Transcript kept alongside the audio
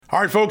All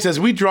right, folks, as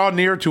we draw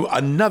near to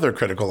another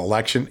critical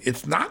election,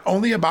 it's not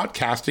only about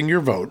casting your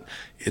vote,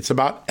 it's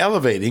about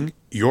elevating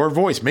your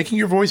voice, making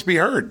your voice be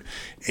heard.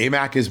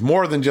 AMAC is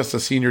more than just a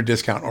senior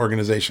discount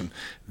organization.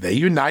 They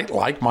unite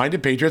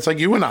like-minded patriots like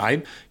you and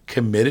I,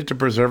 committed to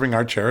preserving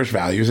our cherished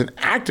values and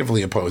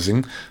actively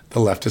opposing the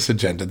leftist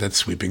agenda that's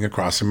sweeping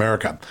across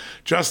America.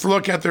 Just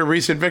look at their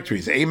recent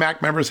victories.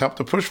 AMAC members helped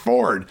to push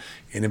forward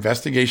an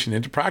investigation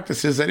into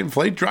practices that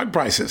inflate drug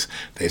prices.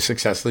 They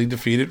successfully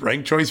defeated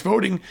ranked choice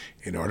voting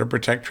in order to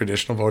protect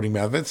traditional voting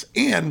methods,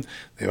 and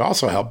they've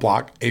also helped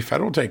block a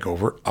federal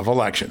takeover of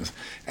elections.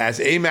 As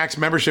AMAC's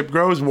membership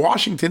grows,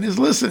 Washington is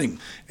listening.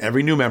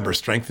 Every new member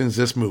strengthens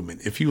this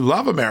movement. If you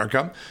love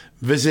America,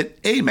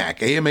 visit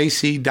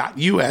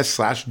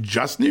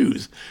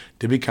amac.us/justnews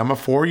to become a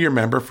 4-year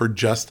member for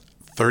just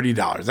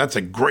 $30. That's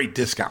a great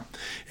discount.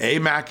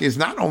 AMAC is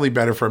not only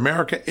better for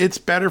America, it's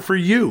better for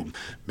you.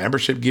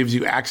 Membership gives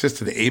you access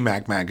to the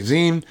AMAC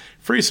magazine,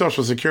 free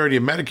Social Security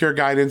and Medicare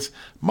guidance,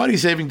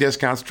 money-saving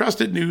discounts,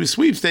 trusted news,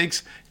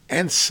 sweepstakes,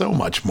 and so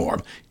much more.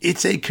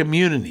 It's a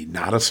community,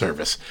 not a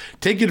service.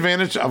 Take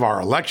advantage of our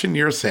election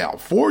year sale,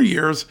 4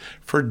 years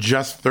for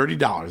just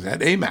 $30 at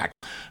AMAC.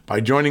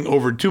 By joining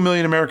over 2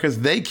 million Americans,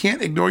 they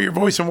can't ignore your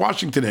voice in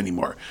Washington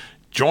anymore.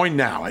 Join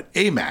now at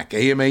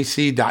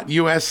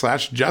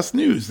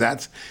amac.us/justnews.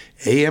 That's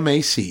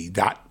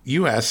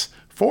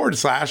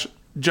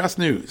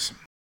amac.us/justnews.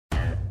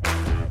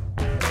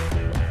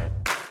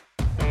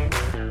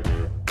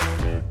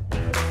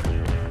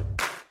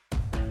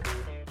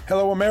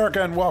 Hello,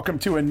 America, and welcome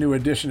to a new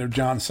edition of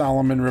John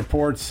Solomon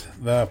Reports,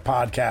 the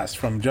podcast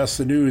from Just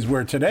the News,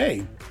 where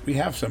today we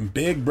have some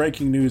big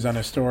breaking news on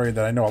a story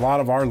that I know a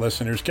lot of our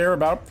listeners care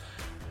about,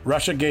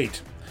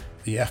 Russiagate,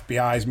 the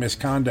FBI's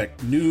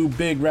misconduct. New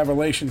big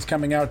revelations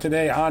coming out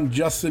today on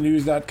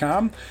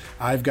justthenews.com.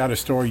 I've got a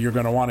story you're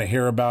going to want to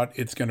hear about.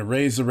 It's going to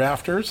raise the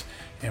rafters,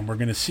 and we're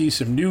going to see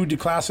some new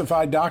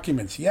declassified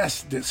documents.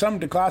 Yes, some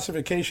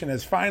declassification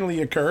has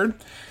finally occurred.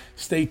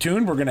 Stay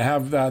tuned. We're going to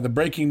have the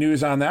breaking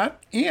news on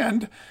that.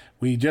 And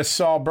we just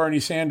saw Bernie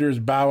Sanders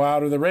bow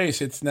out of the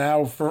race. It's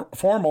now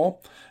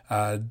formal.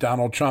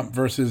 Donald Trump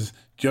versus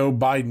Joe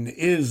Biden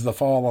is the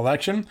fall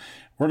election.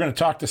 We're going to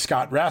talk to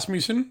Scott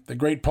Rasmussen, the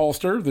great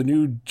pollster, the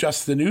new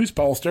Just the News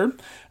pollster,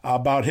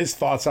 about his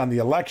thoughts on the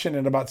election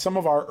and about some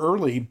of our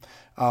early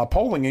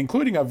polling,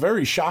 including a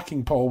very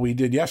shocking poll we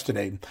did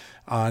yesterday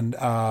on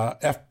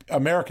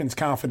Americans'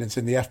 confidence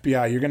in the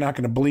FBI. You're not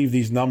going to believe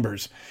these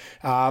numbers.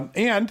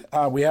 And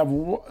we have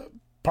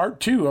part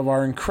 2 of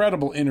our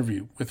incredible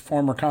interview with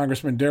former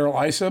Congressman Darrell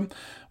Issa,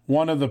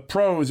 one of the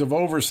pros of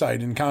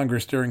oversight in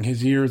Congress during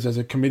his years as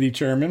a committee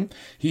chairman.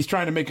 He's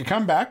trying to make a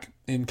comeback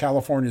in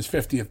California's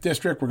 50th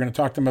district. We're going to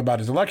talk to him about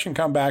his election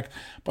comeback,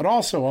 but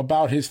also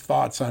about his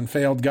thoughts on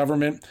failed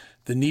government,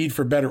 the need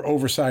for better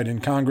oversight in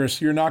Congress.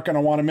 You're not going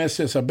to want to miss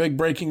this. A big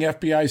breaking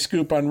FBI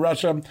scoop on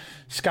Russia,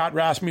 Scott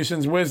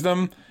Rasmussen's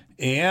wisdom,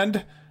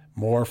 and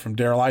more from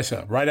Darrell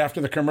Issa right after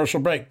the commercial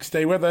break.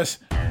 Stay with us.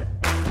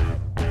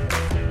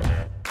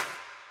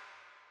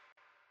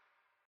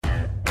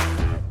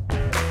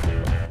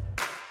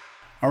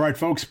 All right,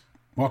 folks,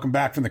 welcome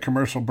back from the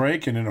commercial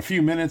break. And in a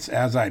few minutes,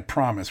 as I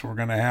promised, we're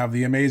going to have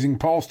the amazing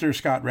pollster,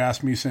 Scott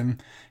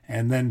Rasmussen,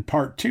 and then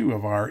part 2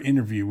 of our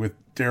interview with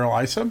Darrell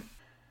Issa.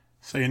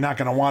 So you're not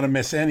going to want to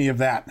miss any of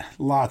that.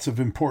 Lots of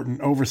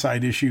important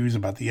oversight issues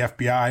about the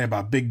FBI,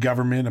 about big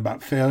government,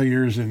 about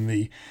failures in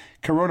the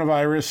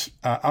coronavirus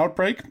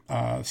outbreak.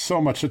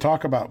 So much to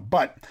talk about.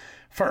 But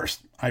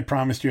first, I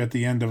promised you at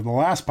the end of the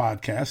last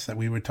podcast that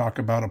we would talk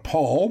about a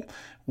poll.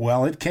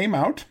 Well, it came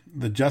out.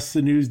 The Just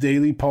the News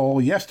Daily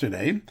poll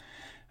yesterday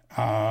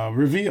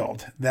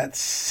revealed that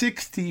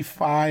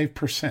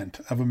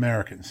 65% of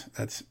Americans,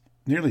 that's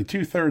nearly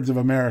 2/3 of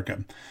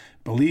America,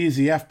 believes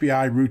the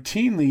FBI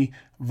routinely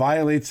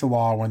violates the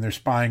law when they're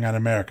spying on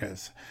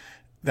Americans.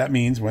 That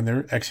means when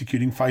they're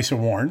executing FISA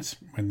warrants,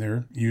 when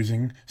they're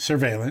using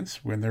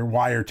surveillance, when they're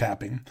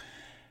wiretapping.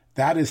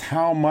 That is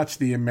how much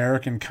the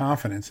American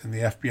confidence in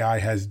the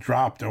FBI has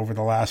dropped over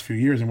the last few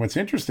years. And what's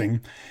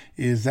interesting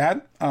is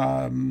that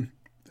the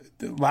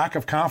lack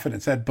of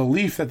confidence, that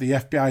belief that the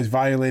FBI is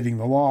violating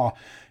the law,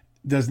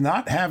 does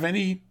not have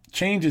any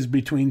changes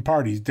between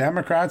parties.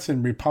 Democrats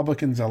and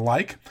Republicans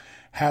alike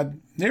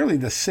had nearly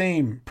the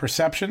same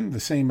perception,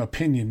 the same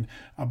opinion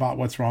about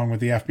what's wrong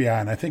with the FBI.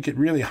 And I think it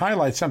really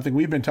highlights something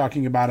we've been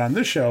talking about on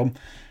this show,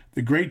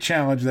 the great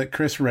challenge that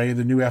Chris Wray,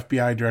 the new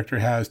FBI director,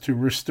 has to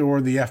restore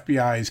the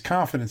FBI's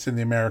confidence in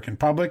the American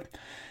public.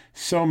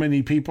 So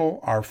many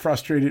people are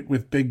frustrated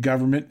with big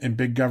government and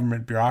big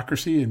government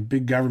bureaucracy and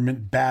big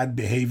government bad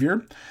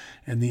behavior.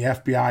 And the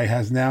FBI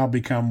has now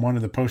become one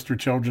of the poster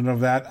children of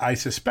that. I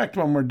suspect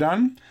when we're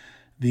done,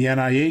 the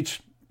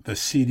NIH, the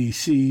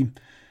CDC,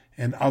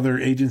 and other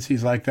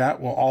agencies like that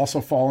will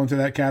also fall into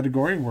that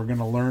category. We're going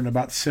to learn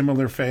about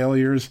similar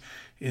failures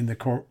in the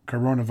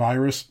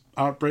coronavirus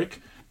outbreak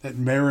that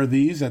mirror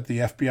these that the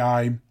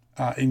FBI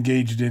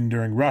engaged in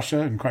during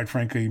Russia and, quite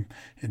frankly,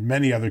 in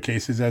many other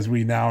cases, as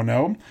we now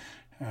know.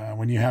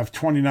 When you have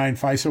 29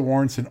 FISA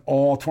warrants and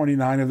all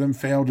 29 of them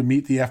fail to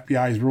meet the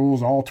FBI's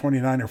rules, all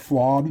 29 are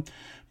flawed.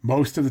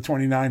 Most of the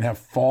 29 have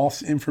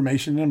false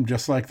information in them,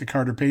 just like the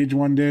Carter Page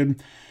one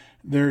did.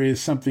 There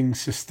is something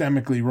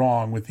systemically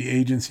wrong with the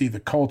agency, the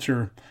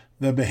culture,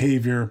 the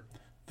behavior,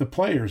 the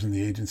players in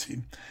the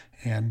agency.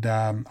 And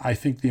I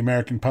think the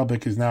American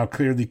public is now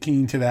clearly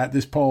keen to that.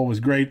 This poll was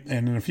great.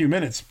 And in a few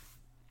minutes,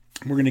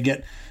 we're going to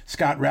get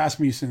Scott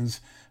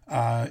Rasmussen's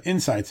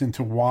insights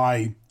into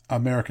why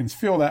Americans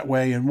feel that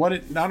way and what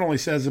it not only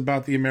says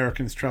about the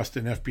Americans' trust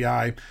in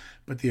FBI,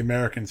 but the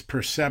Americans'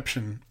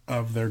 perception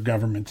of their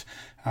government.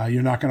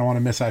 You're not going to want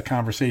to miss that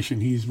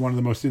conversation. He's one of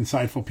the most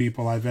insightful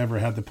people I've ever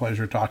had the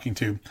pleasure of talking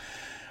to.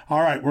 All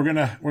right, we're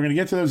gonna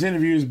get to those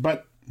interviews,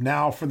 but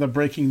now for the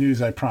breaking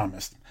news I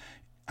promised.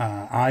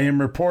 I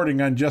am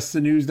reporting on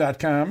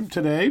justthenews.com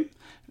today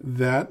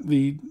that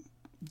the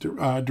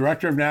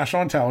Director of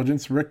National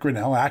Intelligence, Rick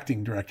Grinnell,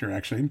 acting director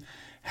actually,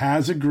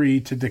 has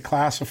agreed to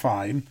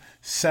declassify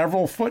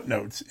several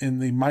footnotes in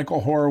the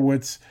Michael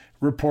Horowitz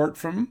report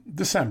from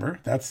December.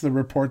 That's the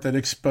report that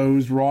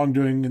exposed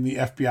wrongdoing in the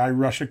FBI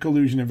Russia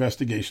collusion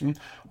investigation,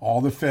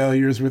 all the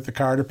failures with the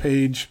Carter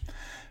Page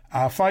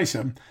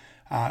FISA.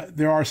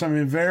 There are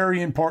some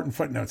very important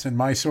footnotes, and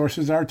my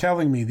sources are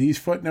telling me these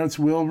footnotes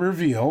will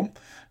reveal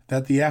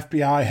that the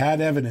FBI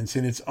had evidence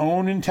in its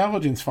own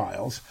intelligence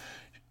files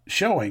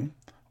showing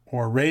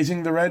or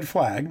raising the red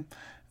flag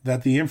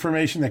that the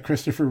information that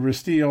Christopher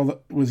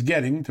Steele was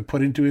getting to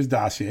put into his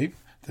dossier,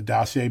 the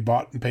dossier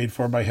bought and paid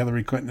for by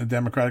Hillary Clinton, the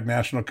Democratic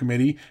National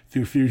Committee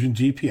through Fusion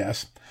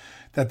GPS,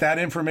 that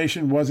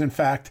information was in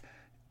fact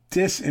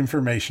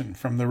disinformation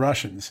from the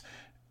Russians,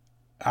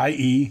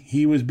 i.e.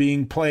 he was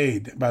being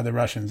played by the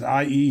Russians,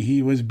 i.e.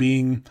 he was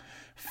being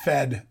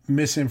fed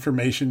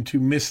misinformation to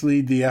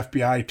mislead the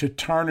FBI to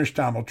tarnish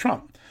Donald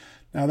Trump.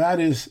 Now that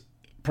is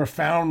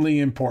profoundly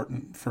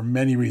important for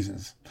many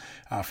reasons.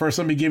 First,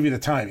 let me give you the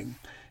timing.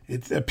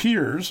 It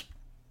appears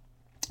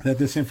that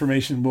this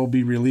information will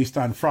be released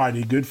on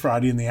Friday, Good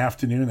Friday in the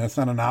afternoon. That's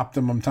not an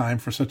optimum time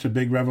for such a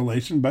big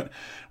revelation, but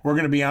we're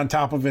going to be on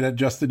top of it at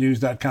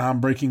justthenews.com,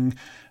 breaking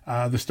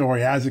the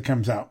story as it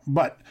comes out.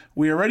 But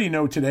we already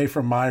know today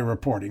from my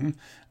reporting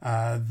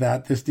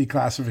that this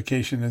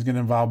declassification is going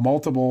to involve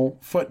multiple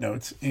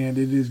footnotes, and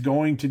it is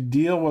going to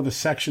deal with a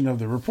section of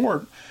the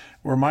report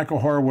where Michael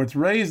Horowitz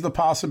raised the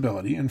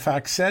possibility, in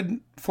fact, said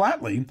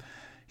flatly,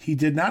 he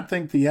did not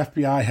think the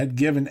FBI had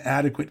given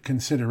adequate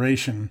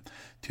consideration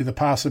to the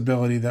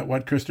possibility that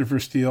what Christopher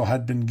Steele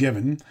had been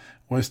given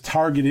was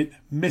targeted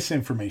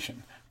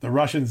misinformation. The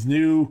Russians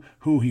knew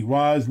who he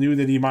was, knew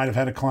that he might have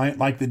had a client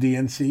like the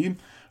DNC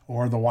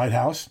or the White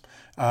House,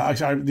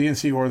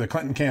 DNC or the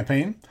Clinton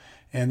campaign,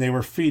 and they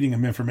were feeding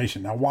him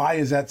information. Now, why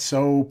is that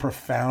so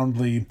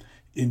profoundly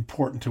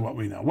important to what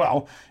we know?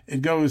 Well,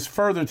 it goes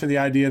further to the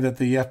idea that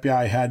the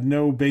FBI had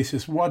no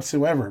basis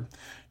whatsoever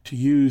to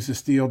use the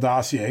Steele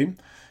dossier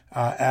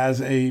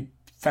as a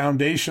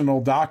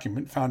foundational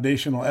document,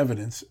 foundational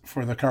evidence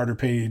for the Carter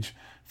Page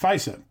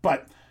FISA.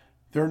 But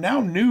there are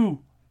now new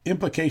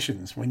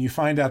implications when you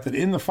find out that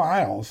in the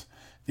files,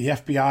 the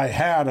FBI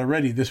had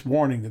already this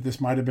warning that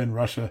this might have been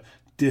Russia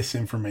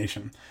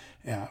disinformation.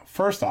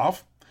 First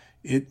off,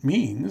 it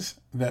means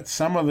that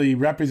some of the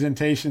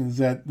representations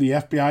that the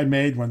FBI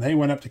made when they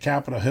went up to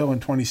Capitol Hill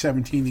in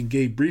 2017 and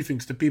gave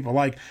briefings to people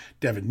like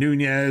Devin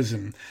Nunes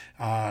and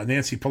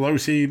Nancy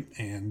Pelosi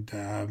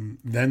and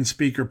then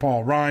Speaker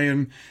Paul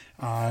Ryan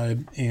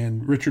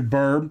and Richard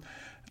Burr,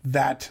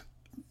 that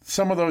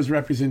some of those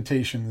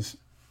representations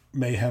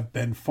may have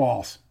been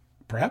false,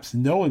 perhaps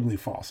knowingly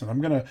false. And I'm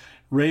going to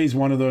raise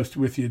one of those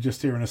with you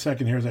just here in a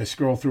second here as I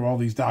scroll through all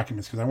these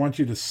documents, because I want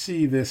you to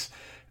see this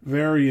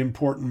very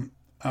important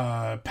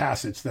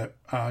passage that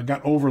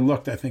got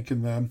overlooked, I think,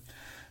 in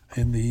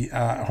the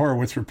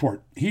Horowitz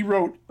report. He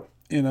wrote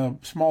in a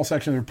small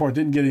section of the report,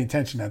 didn't get any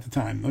attention at the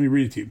time. Let me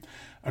read it to you.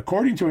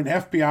 According to an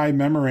FBI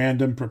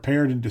memorandum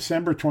prepared in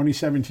December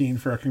 2017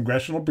 for a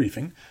congressional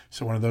briefing,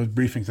 so one of those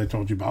briefings I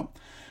told you about,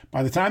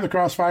 by the time the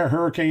Crossfire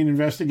Hurricane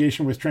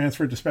investigation was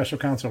transferred to Special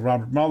Counsel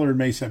Robert Mueller in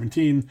May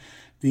 17,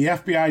 the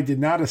FBI did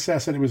not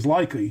assess that it was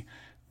likely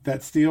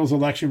that Steele's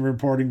election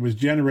reporting was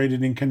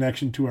generated in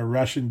connection to a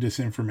Russian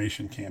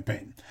disinformation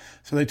campaign.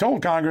 So they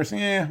told Congress,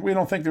 we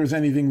don't think there was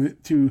anything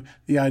to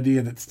the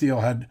idea that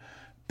Steele had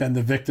been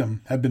the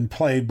victim, had been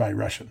played by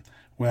Russia.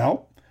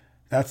 Well,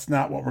 that's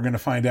not what we're going to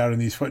find out in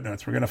these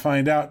footnotes. We're going to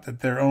find out that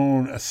their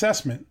own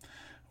assessment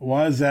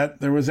was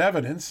that there was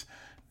evidence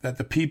that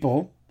the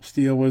people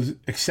Steele was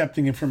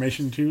accepting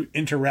information to,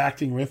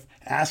 interacting with,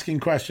 asking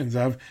questions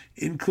of,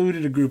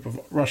 included a group of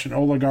Russian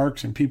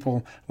oligarchs and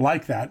people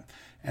like that,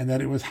 and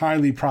that it was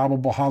highly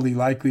probable, highly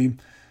likely,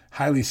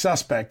 highly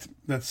suspect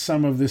that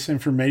some of this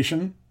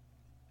information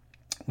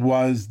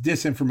was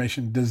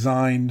disinformation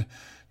designed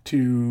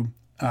to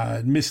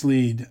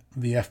mislead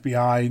the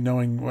FBI,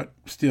 knowing what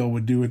Steele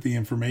would do with the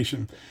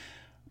information.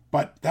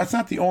 But that's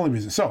not the only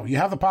reason. So you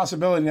have the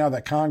possibility now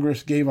that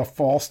Congress gave a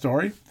false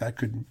story that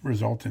could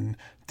result in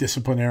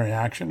disciplinary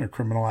action or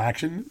criminal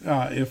action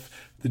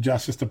if the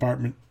Justice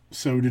Department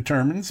so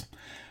determines.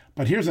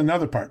 But here's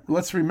another part.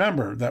 Let's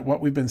remember that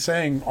what we've been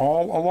saying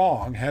all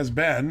along has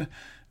been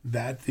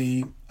that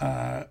the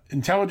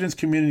intelligence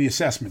community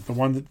assessment, the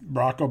one that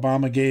Barack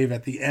Obama gave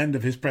at the end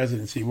of his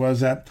presidency,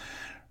 was that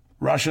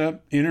Russia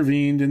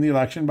intervened in the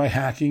election by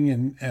hacking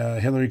in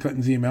Hillary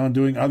Clinton's email and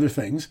doing other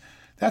things.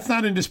 That's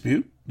not in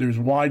dispute. There's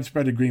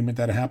widespread agreement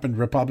that it happened.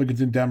 Republicans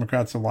and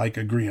Democrats alike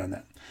agree on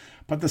that.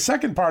 But the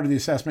second part of the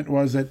assessment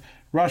was that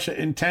Russia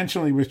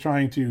intentionally was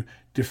trying to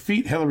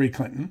defeat Hillary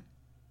Clinton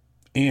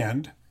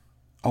and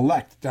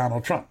elect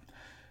Donald Trump.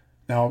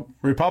 Now,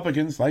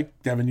 Republicans like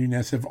Devin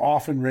Nunes have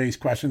often raised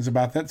questions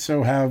about that.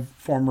 So have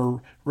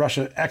former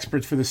Russia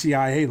experts for the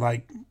CIA,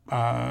 like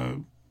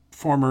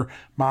former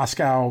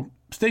Moscow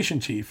station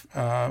chief,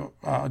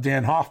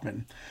 Dan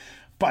Hoffman.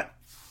 But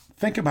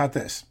think about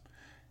this.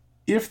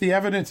 If the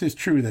evidence is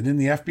true that in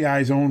the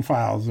FBI's own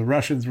files, the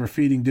Russians were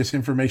feeding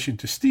disinformation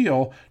to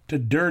Steele to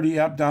dirty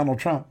up Donald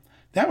Trump,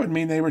 that would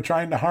mean they were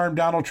trying to harm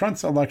Donald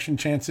Trump's election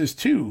chances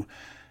too.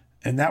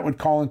 And that would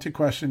call into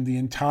question the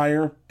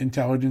entire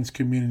intelligence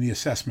community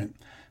assessment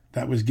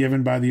that was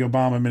given by the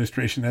Obama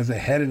administration as they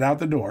headed out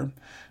the door,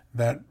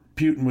 that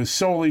Putin was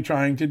solely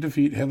trying to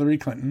defeat Hillary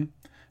Clinton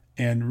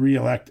and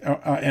elect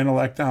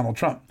Donald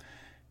Trump.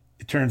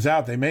 It turns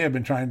out they may have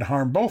been trying to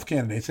harm both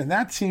candidates, and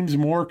that seems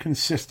more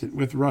consistent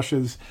with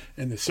Russia's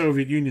and the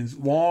Soviet Union's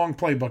long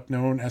playbook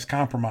known as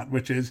compromise,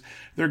 which is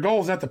their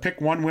goal is not to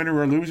pick one winner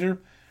or loser.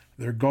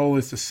 Their goal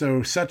is to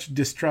sow such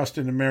distrust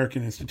in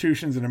American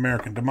institutions and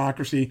American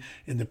democracy,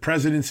 in the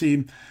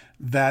presidency,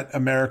 that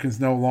Americans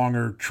no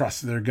longer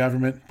trust their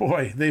government.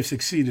 Boy, they've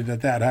succeeded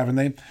at that, haven't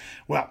they?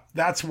 Well,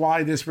 that's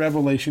why this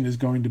revelation is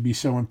going to be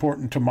so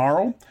important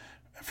tomorrow.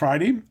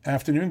 Friday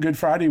afternoon, Good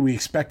Friday, we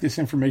expect this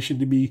information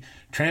to be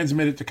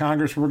transmitted to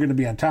Congress. We're going to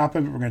be on top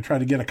of it. We're going to try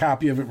to get a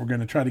copy of it. We're going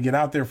to try to get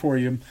out there for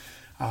you.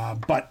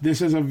 But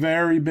this is a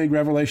very big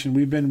revelation.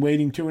 We've been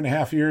waiting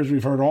 2.5 years.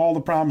 We've heard all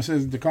the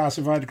promises,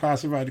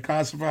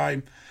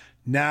 declassified.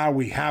 Now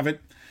we have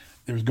it.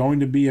 There's going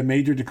to be a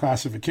major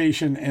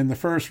declassification, and the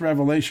first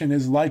revelation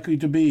is likely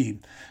to be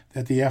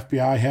that the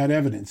FBI had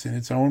evidence in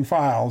its own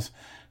files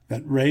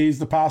that raised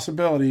the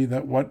possibility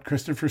that what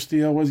Christopher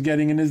Steele was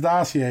getting in his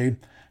dossier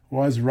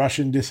was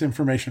Russian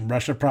disinformation,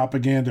 Russia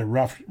propaganda,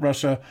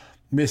 Russia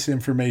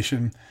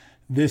misinformation.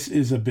 This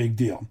is a big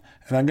deal.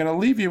 And I'm going to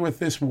leave you with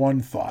this one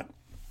thought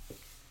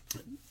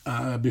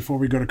before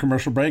we go to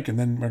commercial break, and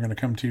then we're going to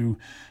come to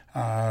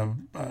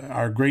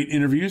our great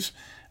interviews.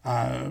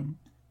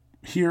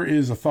 Here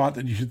is a thought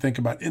that you should think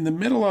about. In the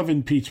middle of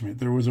impeachment,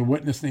 there was a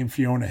witness named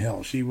Fiona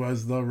Hill. She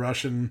was the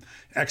Russian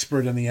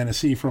expert in the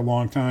NSC for a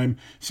long time,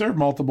 served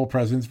multiple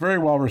presidents, very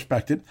well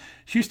respected.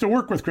 She used to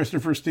work with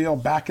Christopher Steele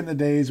back in the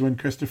days when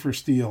Christopher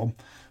Steele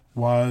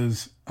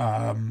was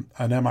an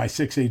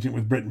MI6 agent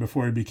with Britain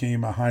before he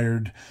became a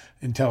hired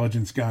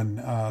intelligence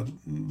gun,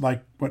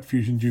 like what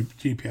Fusion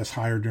GPS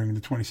hired during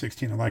the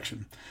 2016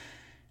 election.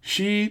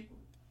 She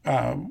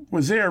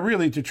was there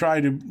really to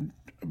try to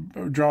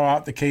draw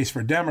out the case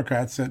for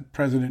Democrats that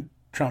President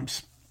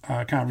Trump's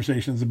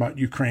conversations about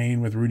Ukraine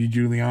with Rudy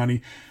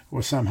Giuliani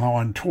was somehow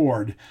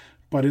untoward.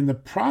 But in the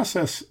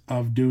process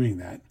of doing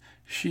that,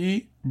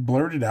 she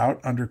blurted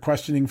out, under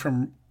questioning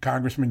from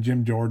Congressman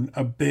Jim Jordan,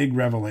 a big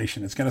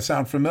revelation. It's going to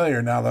sound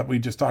familiar now that we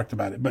just talked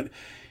about it. But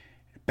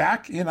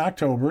back in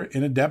October,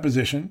 in a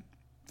deposition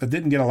that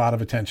didn't get a lot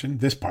of attention,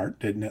 this part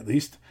didn't at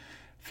least,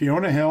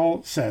 Fiona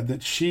Hill said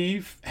that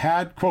she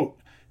had, quote,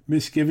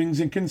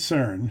 misgivings and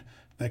concern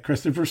that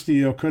Christopher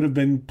Steele could have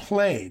been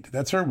played,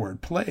 that's her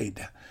word,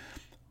 played,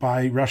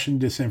 by Russian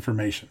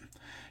disinformation.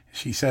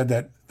 She said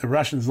that the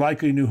Russians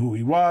likely knew who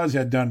he was,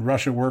 had done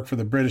Russia work for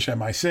the British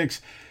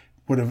MI6,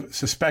 would have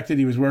suspected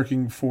he was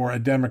working for a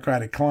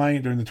Democratic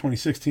client during the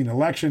 2016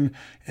 election,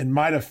 and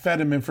might have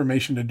fed him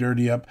information to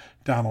dirty up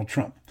Donald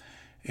Trump.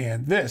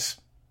 And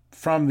this,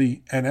 from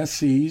the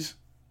NSC's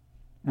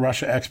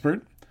Russia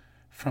expert,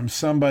 from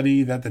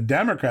somebody that the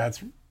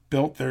Democrats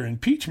built their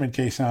impeachment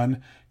case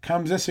on,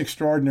 comes this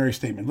extraordinary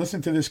statement.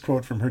 Listen to this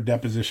quote from her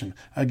deposition.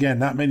 Again,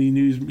 not many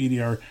news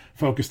media are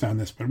focused on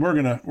this, but we're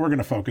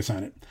gonna focus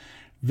on it.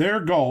 Their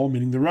goal,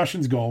 meaning the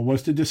Russians' goal,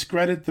 was to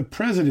discredit the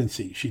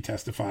presidency, she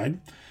testified.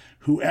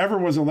 Whoever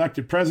was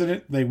elected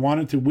president, they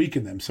wanted to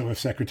weaken them. So if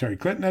Secretary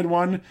Clinton had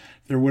won,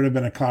 there would have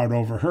been a cloud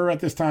over her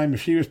at this time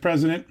if she was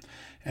president.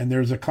 And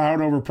there's a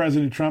cloud over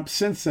President Trump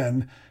since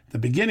then, the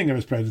beginning of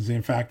his presidency,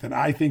 in fact, that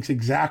I think is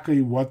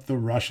exactly what the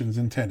Russians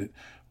intended.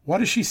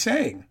 What is she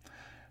saying?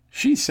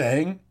 She's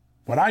saying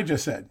what I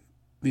just said.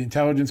 The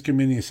intelligence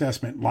community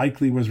assessment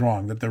likely was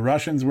wrong, that the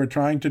Russians were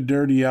trying to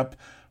dirty up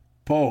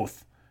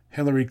both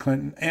Hillary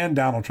Clinton and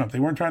Donald Trump. They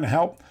weren't trying to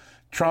help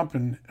Trump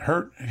and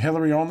hurt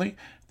Hillary only.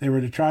 They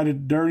were to try to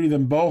dirty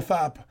them both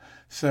up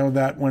so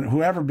that when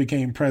whoever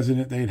became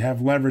president, they'd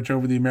have leverage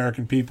over the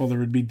American people. There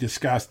would be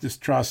disgust,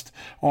 distrust,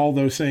 all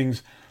those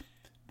things.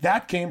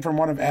 That came from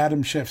one of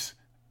Adam Schiff's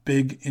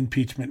big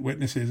impeachment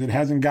witnesses. It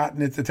hasn't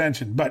gotten its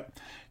attention, but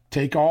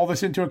take all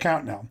this into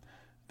account now.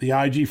 The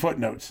IG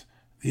footnotes,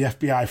 the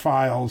FBI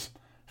files,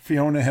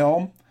 Fiona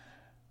Hill.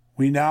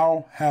 We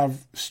now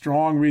have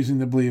strong reason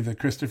to believe that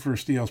Christopher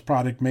Steele's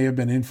product may have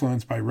been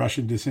influenced by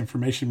Russian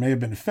disinformation, may have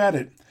been fed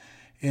it.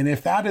 And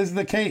if that is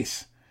the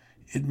case,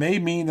 it may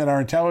mean that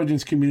our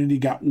intelligence community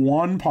got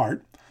one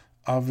part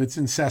of its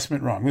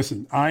assessment wrong.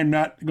 Listen, I'm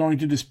not going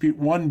to dispute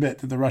one bit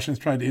that the Russians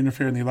tried to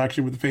interfere in the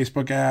election with the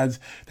Facebook ads,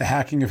 the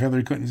hacking of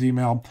Hillary Clinton's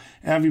email.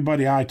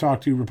 Everybody I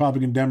talk to,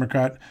 Republican,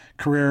 Democrat,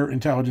 career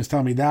intelligence,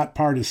 tell me that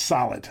part is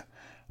solid.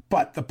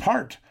 But the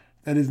part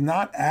that is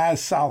not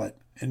as solid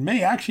and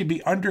may actually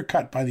be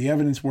undercut by the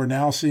evidence we're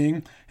now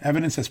seeing,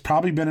 evidence that's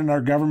probably been in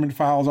our government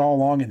files all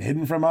along and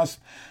hidden from us,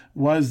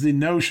 was the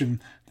notion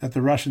that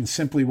the Russians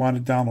simply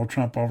wanted Donald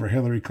Trump over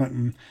Hillary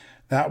Clinton.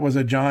 That was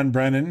a John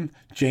Brennan,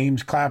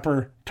 James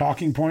Clapper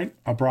talking point,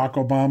 a Barack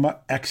Obama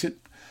exit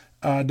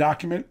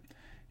document.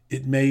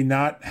 It may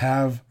not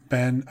have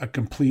been a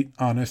complete,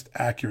 honest,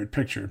 accurate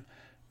picture.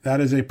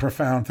 That is a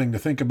profound thing to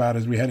think about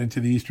as we head into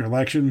the Easter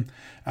weekend,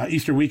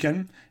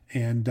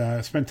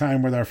 and spend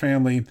time with our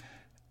family.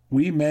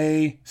 We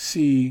may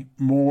see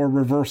more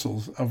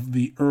reversals of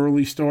the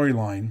early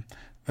storyline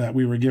that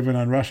we were given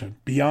on Russia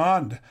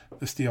beyond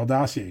the Steele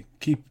dossier.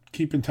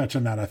 Keep in touch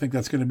on that. I think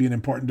that's going to be an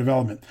important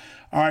development.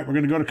 All right, we're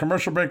going to go to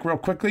commercial break real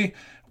quickly.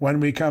 When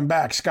we come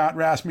back, Scott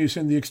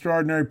Rasmussen, the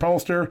extraordinary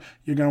pollster.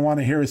 You're going to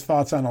want to hear his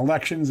thoughts on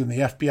elections and the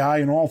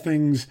FBI and all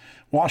things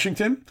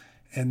Washington.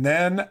 And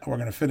then we're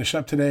going to finish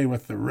up today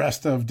with the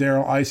rest of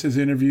Darrell Iss's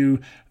interview,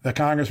 the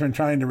congressman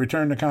trying to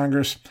return to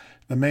Congress,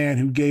 the man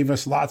who gave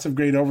us lots of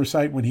great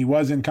oversight when he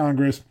was in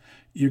Congress.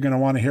 You're going to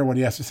want to hear what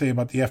he has to say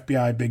about the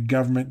FBI, big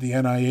government, the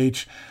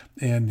NIH,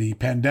 and the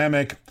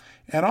pandemic,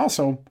 and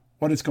also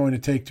what it's going to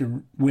take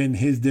to win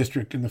his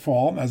district in the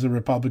fall as a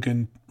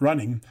Republican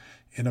running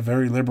in a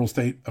very liberal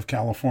state of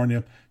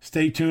California.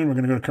 Stay tuned. We're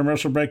going to go to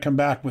commercial break, come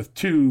back with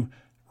two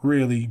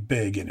really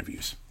big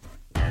interviews.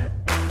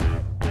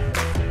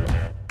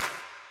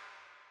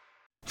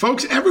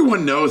 Folks,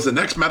 everyone knows the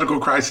next medical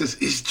crisis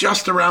is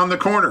just around the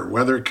corner,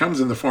 whether it comes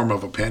in the form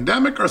of a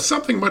pandemic or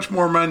something much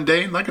more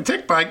mundane like a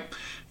tick bite.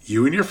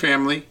 You and your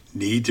family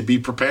need to be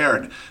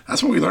prepared.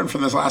 That's what we learned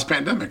from this last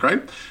pandemic,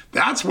 right?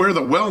 That's where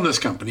the Wellness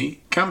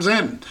Company comes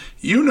in.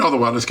 You know the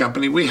Wellness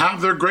Company. We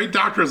have their great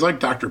doctors like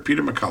Dr.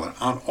 Peter McCullough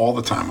on all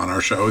the time on our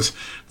shows.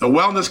 The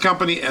Wellness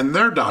Company and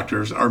their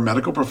doctors are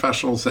medical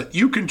professionals that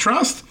you can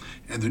trust,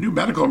 and the new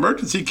medical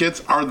emergency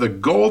kits are the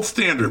gold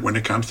standard when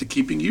it comes to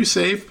keeping you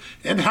safe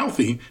and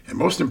healthy, and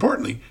most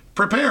importantly,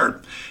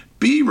 prepared.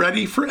 Be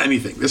ready for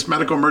anything. This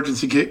medical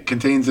emergency kit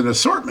contains an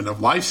assortment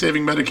of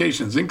life-saving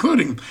medications,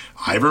 including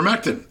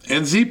ivermectin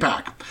and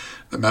Z-Pak.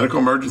 The medical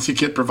emergency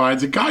kit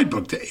provides a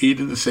guidebook to aid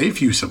in the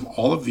safe use of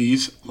all of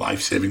these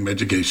life-saving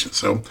medications,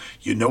 so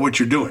you know what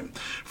you're doing.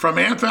 From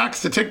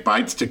anthrax to tick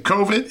bites to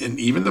COVID and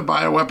even the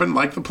bioweapon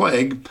like the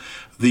plague,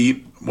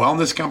 the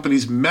Wellness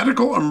Company's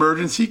medical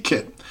emergency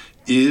kit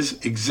is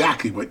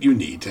exactly what you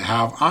need to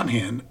have on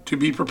hand to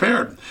be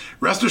prepared.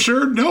 Rest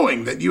assured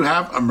knowing that you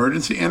have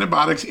emergency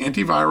antibiotics,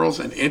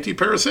 antivirals, and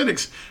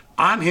antiparasitics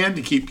on hand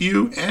to keep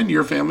you and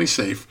your family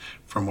safe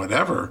from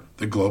whatever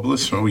the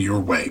globalists throw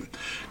your way.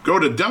 Go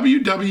to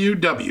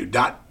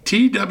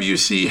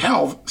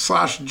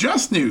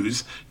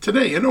www.twchealth/justnews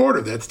today and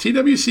order. That's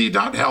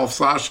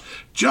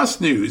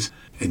twc.health/justnews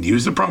and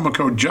use the promo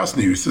code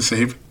JUSTNEWS to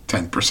save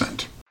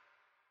 10%.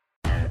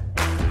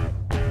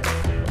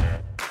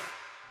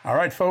 All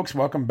right, folks,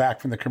 welcome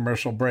back from the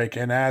commercial break.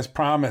 And as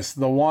promised,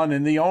 the one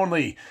and the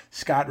only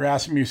Scott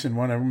Rasmussen,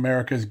 one of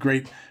America's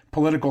great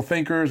political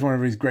thinkers, one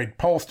of his great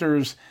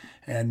pollsters,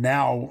 and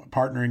now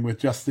partnering with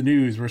Just the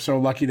News. We're so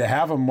lucky to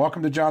have him.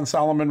 Welcome to John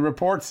Solomon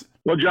Reports.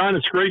 Well, John,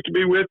 it's great to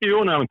be with you,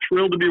 and I'm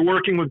thrilled to be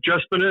working with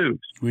Just the News.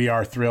 We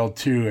are thrilled,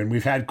 too, and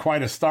we've had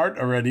quite a start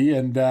already,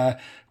 and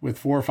with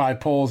 4 or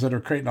 5 polls that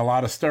are creating a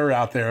lot of stir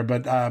out there.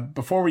 But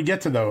before we get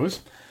to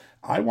those,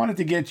 I wanted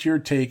to get your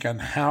take on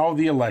how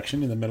the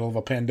election in the middle of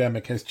a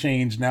pandemic has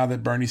changed now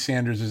that Bernie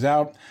Sanders is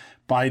out.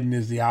 Biden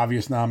is the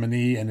obvious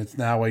nominee, and it's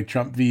now a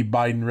Trump v.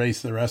 Biden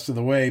race the rest of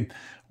the way.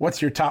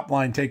 What's your top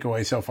line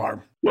takeaway so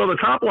far? Well, the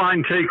top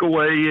line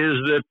takeaway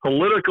is that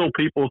political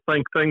people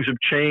think things have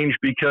changed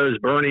because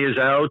Bernie is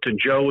out and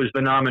Joe is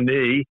the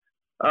nominee.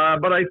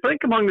 But I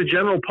think among the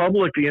general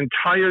public, the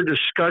entire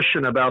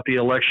discussion about the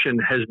election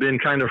has been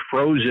kind of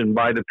frozen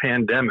by the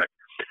pandemic.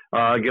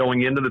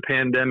 Going into the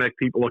pandemic,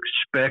 people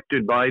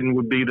expected Biden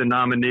would be the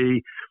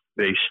nominee.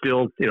 They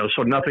still,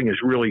 so nothing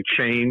has really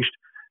changed.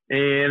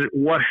 And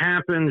what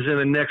happens in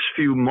the next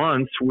few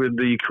months with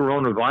the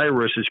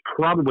coronavirus is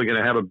probably going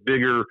to have a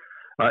bigger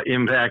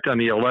impact on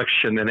the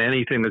election than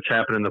anything that's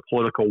happened in the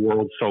political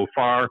world so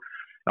far.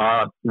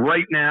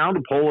 Right now,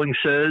 the polling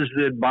says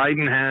that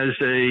Biden has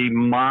a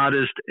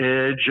modest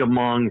edge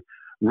among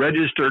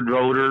registered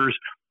voters.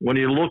 When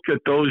you look at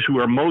those who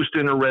are most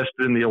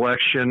interested in the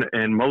election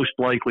and most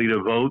likely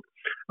to vote,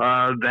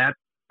 that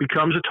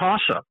becomes a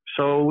toss-up.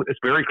 So it's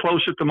very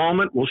close at the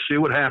moment. We'll see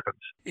what happens.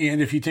 And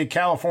if you take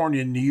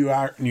California and New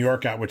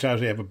York out, which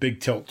obviously have a big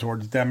tilt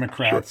towards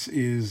Democrats, sure.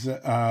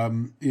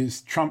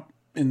 is Trump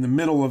in the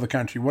middle of the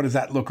country, what does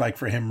that look like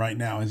for him right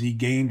now? Has he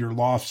gained or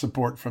lost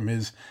support from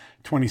his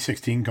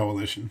 2016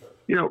 coalition?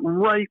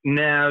 Right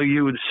now,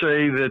 you would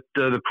say that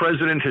the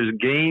president has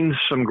gained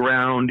some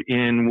ground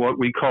in what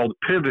we called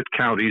pivot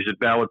counties at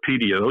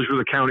Ballotpedia. Those were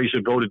the counties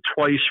that voted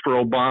twice for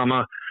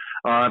Obama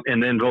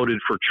and then voted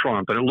for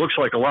Trump. And it looks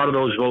like a lot of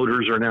those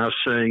voters are now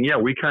saying, yeah,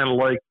 we kind of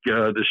like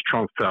this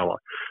Trump fella.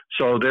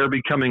 So they're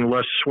becoming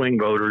less swing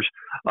voters.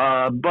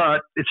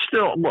 But it's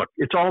still, look,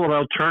 it's all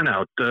about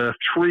turnout.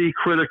 3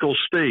 critical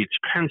states,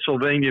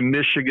 Pennsylvania,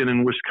 Michigan,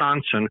 and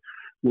Wisconsin,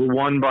 were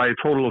won by a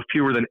total of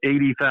fewer than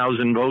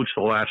 80,000 votes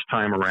the last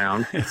time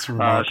around. It's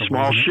remarkable,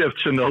 small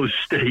shifts in those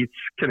states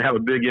can have a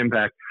big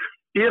impact.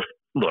 If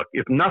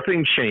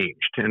nothing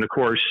changed, and of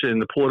course in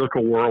the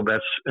political world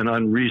that's an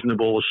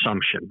unreasonable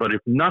assumption, but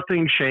if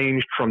nothing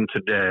changed from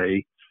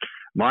today,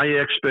 my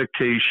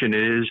expectation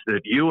is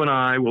that you and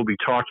I will be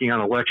talking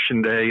on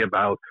Election Day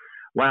about,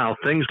 wow,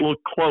 things look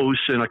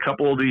close in a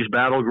couple of these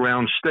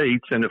battleground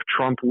states, and if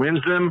Trump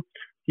wins them,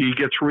 he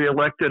gets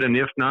reelected, and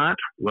if not,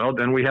 well,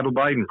 then we have a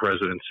Biden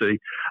presidency.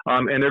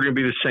 And they're going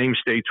to be the same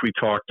states we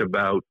talked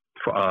about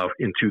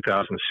in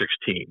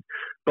 2016.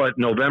 But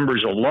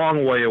November's a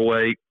long way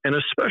away, and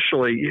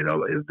especially,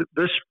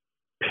 this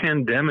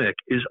pandemic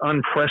is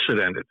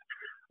unprecedented.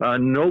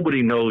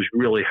 Nobody knows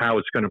really how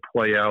it's going to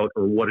play out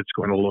or what it's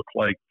going to look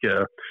like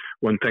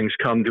when things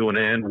come to an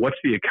end. What's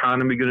the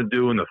economy going to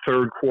do in the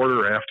third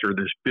quarter after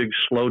this big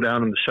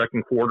slowdown in the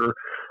second quarter?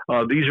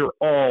 These are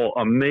all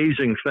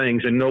amazing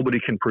things, and nobody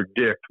can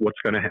predict what's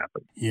going to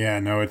happen. Yeah,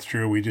 no, it's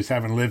true. We just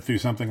haven't lived through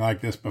something like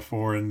this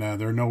before, and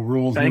there are no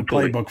rules,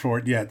 Thankfully. no playbook for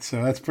it yet.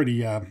 So that's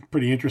pretty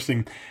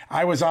interesting.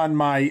 I was on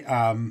my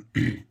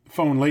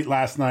phone late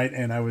last night,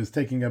 and I was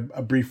taking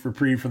a brief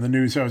reprieve from the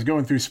news. So I was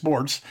going through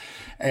sports,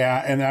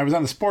 and I was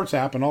on the sports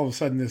app, and all of a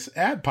sudden this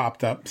ad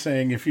popped up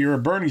saying, if you're a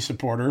Bernie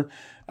supporter,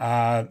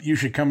 you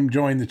should come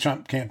join the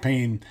Trump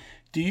campaign.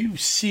 Do you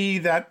see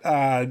that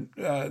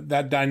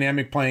that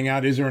dynamic playing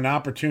out? Is there an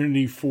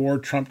opportunity for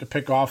Trump to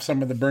pick off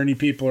some of the Bernie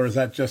people, or is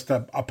that just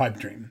a pipe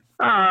dream?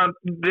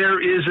 There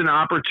is an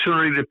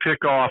opportunity to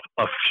pick off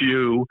a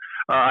few.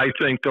 I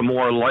think the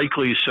more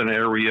likely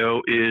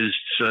scenario is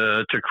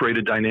to create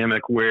a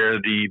dynamic where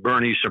the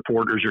Bernie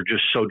supporters are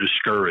just so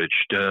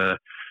discouraged.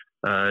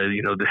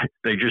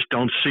 They just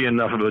don't see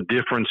enough of a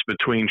difference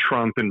between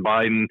Trump and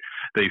Biden.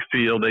 They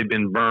feel they've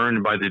been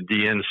burned by the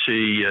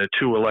DNC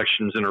 2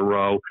 elections in a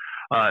row.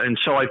 And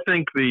so I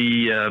think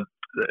the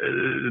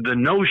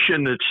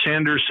notion that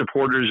Sanders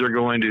supporters are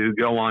going to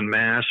go en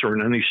masse or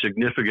in any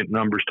significant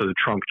numbers to the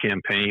Trump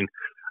campaign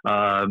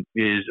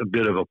is a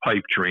bit of a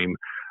pipe dream.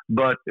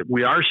 But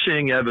we are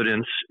seeing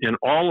evidence in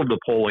all of the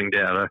polling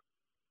data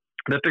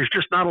that there's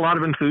just not a lot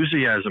of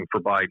enthusiasm for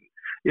Biden.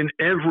 In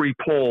every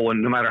poll,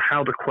 and no matter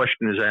how the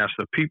question is asked,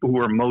 the people who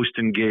are most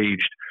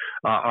engaged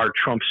are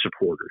Trump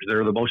supporters.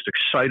 They're the most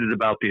excited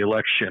about the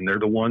election. They're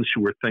the ones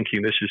who are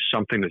thinking this is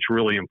something that's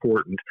really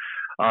important.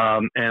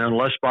 And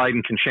unless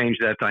Biden can change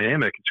that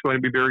dynamic, it's going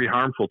to be very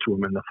harmful to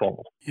him in the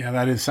fall. Yeah,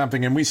 that is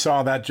something. And we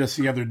saw that just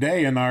the other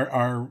day in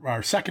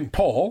our second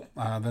poll,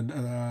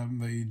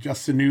 the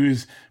Just the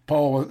News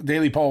poll,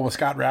 daily poll with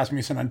Scott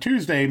Rasmussen on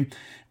Tuesday.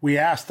 We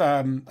asked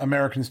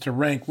Americans to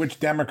rank which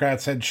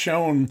Democrats had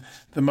shown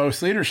the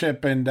most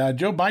leadership, and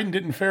Joe Biden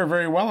didn't fare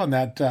very well in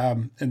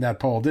that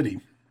poll, did he?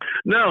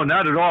 No,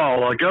 not at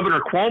all.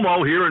 Governor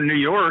Cuomo here in New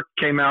York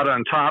came out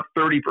on top.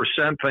 30%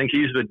 think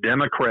he's the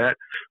Democrat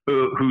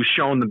who's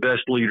shown the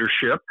best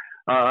leadership.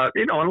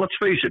 And let's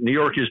face it, New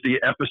York is the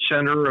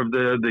epicenter of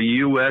the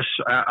U.S.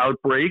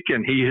 outbreak,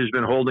 and he has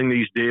been holding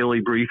these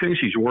daily briefings.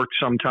 He's worked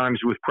sometimes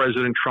with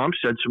President Trump,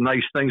 said some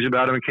nice things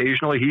about him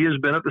occasionally. He has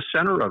been at the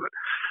center of it.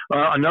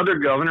 Another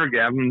governor,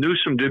 Gavin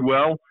Newsom, did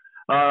well.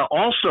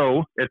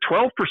 Also at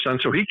 12%,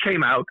 so he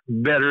came out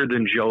better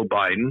than Joe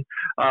Biden.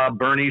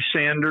 Bernie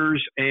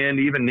Sanders and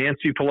even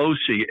Nancy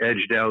Pelosi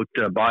edged out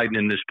Biden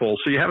in this poll.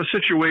 So you have a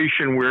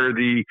situation where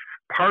the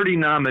party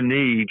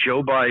nominee,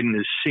 Joe Biden,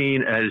 is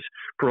seen as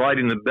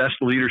providing the best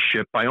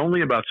leadership by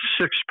only about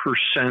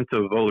 6%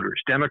 of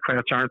voters.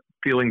 Democrats aren't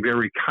feeling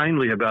very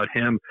kindly about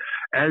him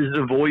as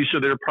the voice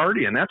of their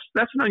party, and that's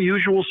an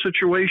unusual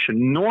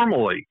situation.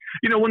 Normally,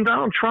 when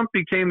Donald Trump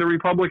became the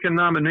Republican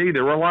nominee,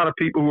 there were a lot of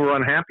people who were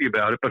unhappy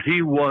about it, but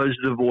he was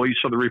the voice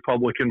of the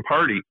Republican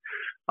Party.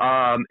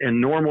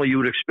 And normally you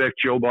would expect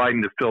Joe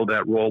Biden to fill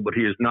that role, but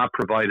he has not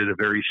provided a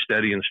very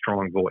steady and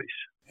strong voice.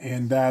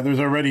 And there's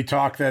already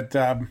talk that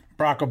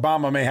Barack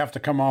Obama may have to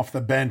come off the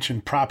bench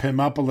and prop him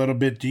up a little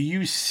bit. Do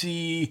you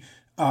see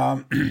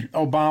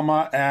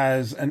Obama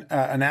as an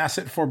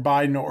asset for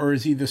Biden, or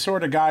is he the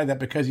sort of guy that,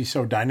 because he's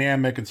so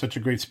dynamic and such a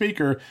great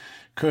speaker,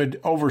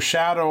 could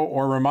overshadow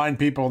or remind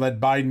people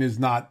that Biden is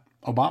not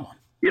Obama?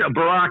 Yeah,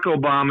 Barack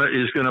Obama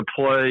is going to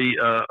play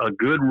a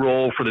good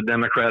role for the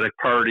Democratic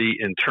Party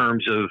in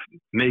terms of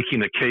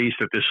making the case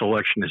that this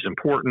election is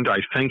important. I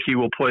think he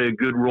will play a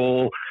good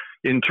role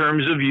in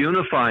terms of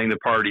unifying the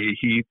party.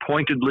 He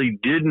pointedly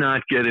did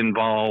not get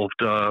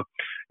involved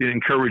in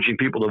encouraging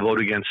people to vote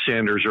against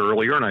Sanders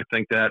earlier, and I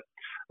think that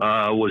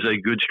was a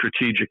good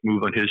strategic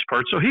move on his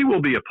part. So he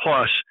will be a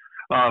plus.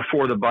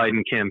 for the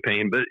Biden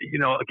campaign. But,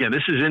 again,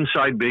 this is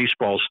inside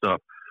baseball stuff.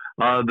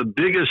 The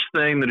biggest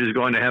thing that is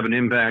going to have an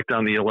impact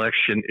on the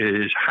election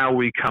is how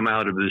we come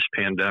out of this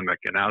pandemic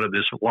and out of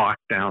this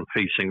lockdown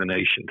facing the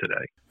nation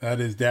today. That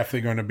is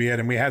definitely going to be it.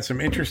 And we had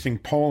some interesting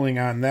polling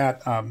on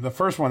that. The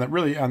first one that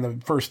really on the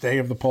first day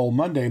of the poll,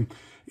 Monday,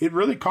 it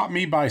really caught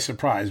me by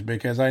surprise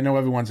because I know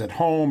everyone's at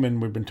home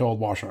and we've been told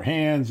wash our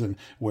hands and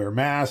wear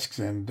masks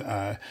and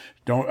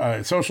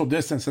don't social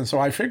distance. And so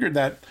I figured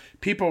that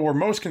people were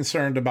most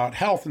concerned about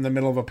health in the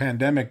middle of a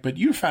pandemic. But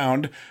you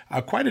found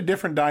quite a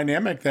different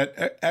dynamic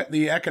that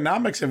the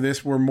economics of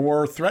this were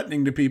more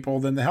threatening to people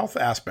than the health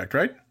aspect,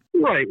 right?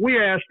 Right. We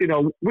asked,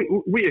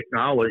 we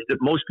acknowledge that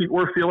most people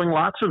are feeling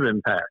lots of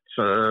impacts,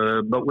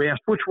 but we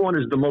asked which one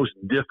is the most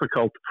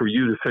difficult for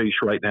you to face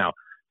right now.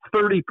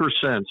 30%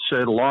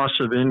 said loss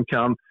of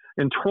income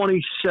and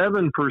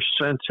 27%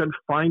 said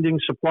finding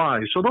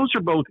supplies. So those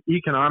are both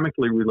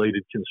economically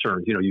related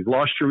concerns. You've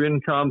lost your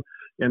income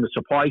and the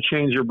supply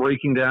chains are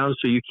breaking down,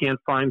 so you can't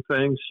find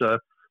things.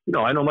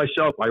 I know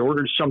myself, I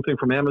ordered something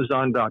from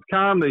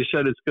Amazon.com. They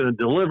said it's going to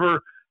deliver.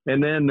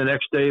 And then the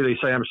next day they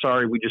say, I'm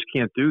sorry, we just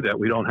can't do that.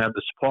 We don't have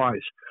the supplies.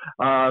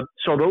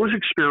 So those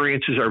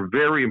experiences are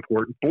very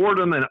important.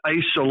 Boredom and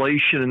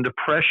isolation and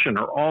depression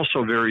are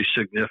also very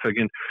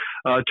significant.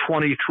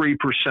 23%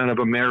 of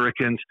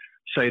Americans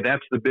say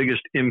that's the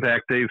biggest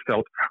impact they've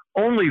felt.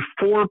 Only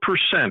 4%,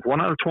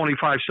 1 out of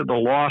 25, said the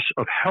loss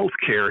of health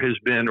care has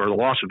been, or the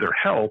loss of their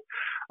health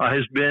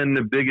has been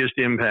the biggest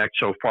impact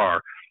so far.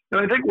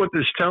 And I think what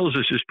this tells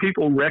us is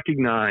people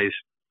recognize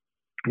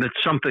that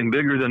something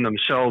bigger than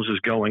themselves is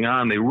going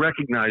on. They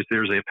recognize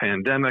there's a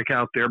pandemic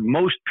out there.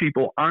 Most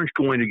people aren't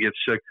going to get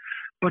sick,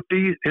 but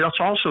it's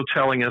also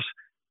telling us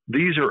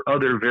these are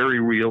other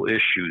very real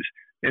issues.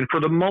 And for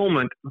the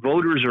moment,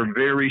 voters are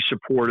very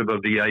supportive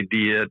of the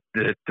idea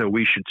that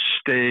we should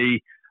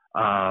stay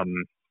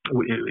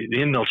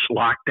in this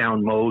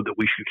lockdown mode, that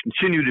we should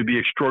continue to be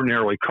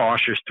extraordinarily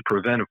cautious to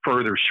prevent a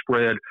further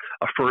spread,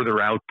 a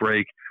further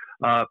outbreak.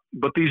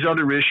 But these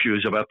other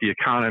issues about the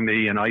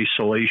economy and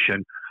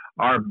isolation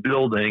are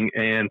building,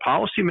 and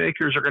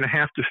policymakers are going to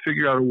have to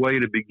figure out a way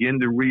to begin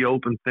to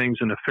reopen things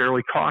in a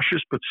fairly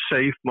cautious but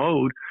safe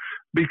mode,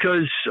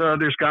 because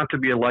there's got to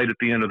be a light at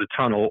the end of the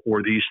tunnel,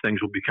 or these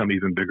things will become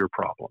even bigger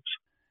problems.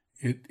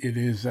 It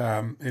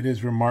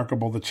is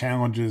remarkable the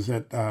challenges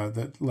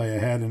that lay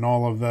ahead and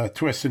all of the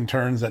twists and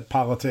turns that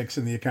politics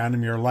and the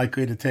economy are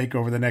likely to take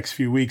over the next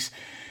few weeks.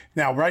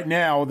 Now, right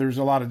now, there's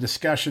a lot of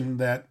discussion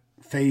that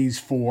phase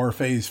 4,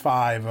 phase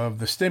 5 of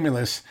the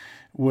stimulus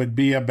would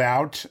be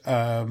about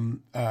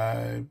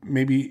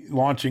maybe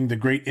launching the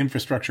great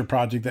infrastructure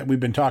project that we've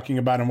been talking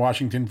about in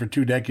Washington for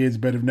 2 decades,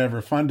 but have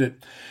never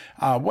funded.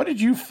 What did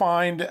you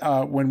find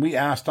when we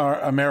asked our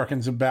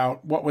Americans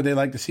about what would they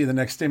like to see in the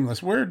next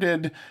stimulus? Where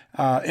did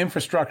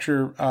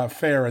infrastructure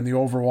fare in the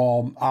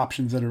overall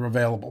options that are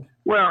available?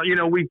 Well,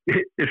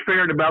 it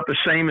fared about the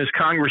same as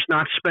Congress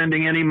not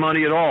spending any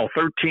money at all.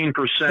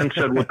 13%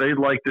 said what they'd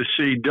like to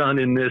see done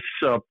in this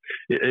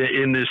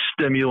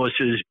stimulus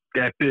is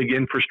that big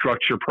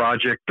infrastructure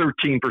project.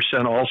 13%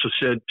 also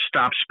said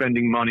stop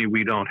spending money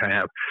we don't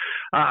have.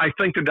 I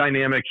think the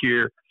dynamic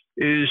here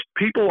is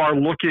people are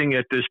looking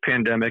at this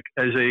pandemic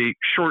as a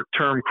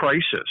short-term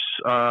crisis.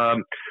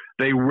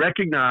 They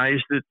recognize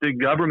that the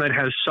government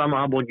has some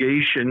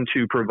obligation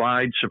to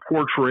provide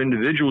support for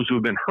individuals who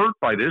have been hurt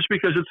by this,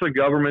 because it's the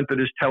government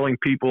that is telling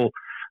people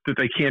that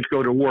they can't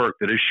go to work,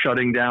 that is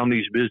shutting down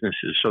these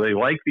businesses. So they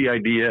like the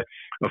idea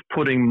of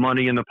putting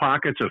money in the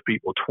pockets of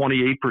people.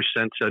 28%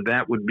 said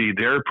that would be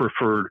their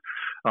preferred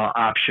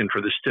option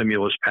for the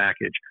stimulus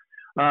package.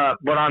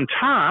 But on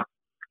top,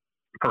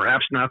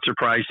 perhaps not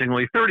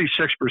surprisingly, 36%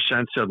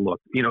 said,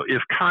 look,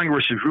 if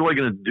Congress is really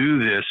going to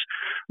do this,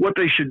 what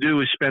they should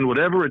do is spend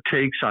whatever it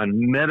takes on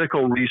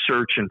medical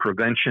research and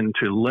prevention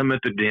to limit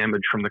the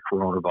damage from the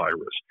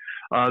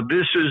coronavirus.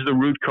 This is the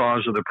root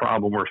cause of the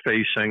problem we're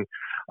facing.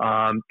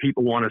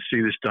 People want to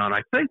see this done.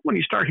 I think when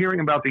you start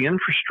hearing about the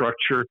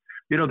infrastructure,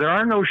 there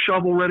are no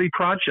shovel-ready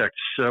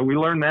projects. We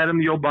learned that in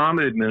the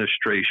Obama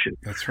administration.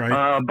 That's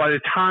right. By the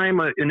time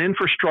an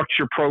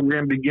infrastructure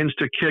program begins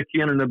to kick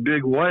in a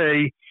big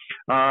way,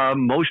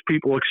 most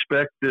people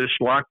expect this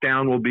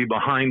lockdown will be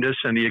behind us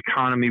and the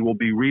economy will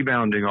be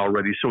rebounding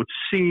already. So it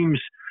seems,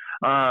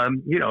 a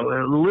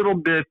little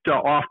bit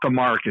off the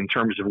mark in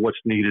terms of what's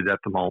needed at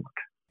the moment.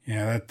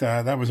 Yeah,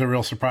 that was a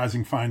real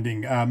surprising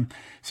finding.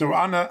 So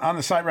on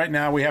the site right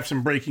now, we have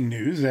some breaking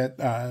news that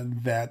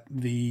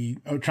the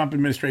Trump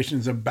administration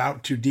is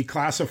about to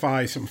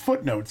declassify some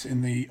footnotes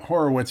in the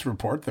Horowitz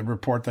report, the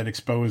report that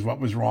exposed what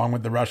was wrong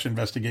with the Russia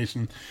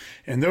investigation.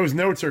 And those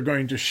notes are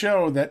going to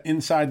show that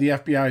inside the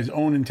FBI's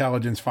own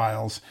intelligence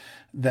files,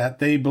 that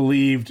they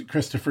believed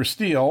Christopher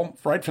Steele,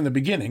 right from the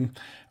beginning,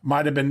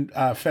 might have been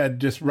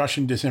fed just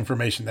Russian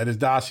disinformation, that his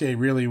dossier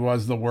really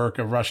was the work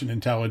of Russian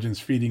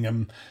intelligence feeding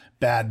him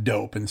bad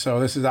dope. And so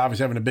this is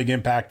obviously having a big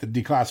impact. The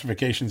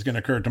declassification is going to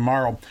occur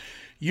tomorrow.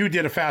 You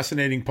did a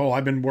fascinating poll.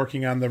 I've been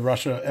working on the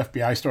Russia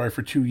FBI story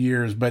for 2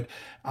 years, but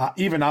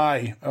even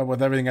I,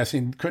 with everything I've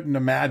seen, couldn't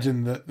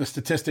imagine the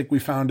statistic we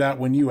found out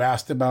when you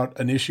asked about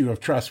an issue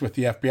of trust with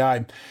the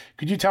FBI.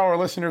 Could you tell our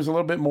listeners a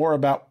little bit more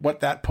about what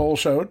that poll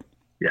showed?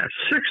 Yeah,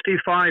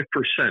 65%,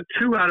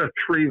 2 out of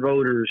 3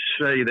 voters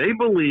say they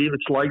believe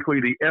it's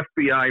likely the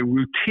FBI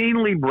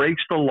routinely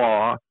breaks the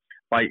law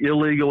by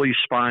illegally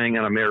spying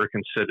on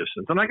American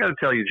citizens. And I got to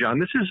tell you, John,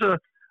 this is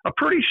a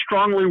pretty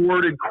strongly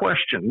worded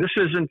question. This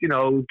isn't,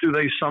 do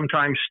they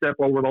sometimes step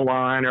over the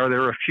line? Are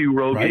there a few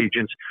rogue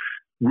agents?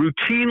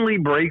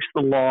 Routinely breaks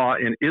the law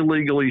and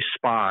illegally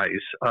spies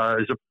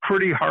is a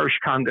pretty harsh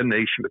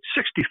condemnation. But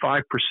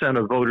 65%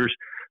 of voters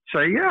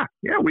say, yeah,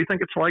 we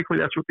think it's likely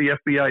that's what the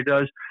FBI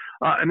does.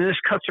 And this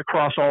cuts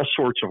across all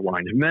sorts of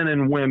lines, men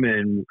and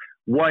women,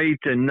 white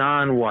and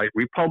non-white,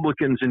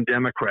 Republicans and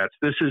Democrats.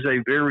 This is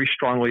a very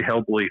strongly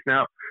held belief.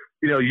 Now,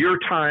 you're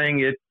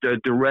tying it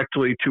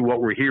directly to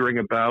what we're hearing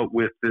about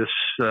with this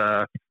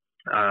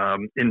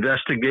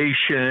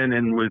investigation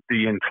and with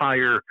the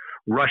entire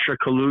Russia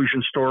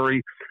collusion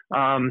story.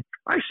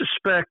 I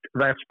suspect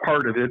that's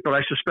part of it, but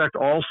I suspect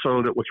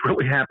also that what's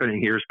really happening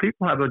here is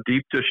people have a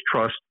deep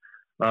distrust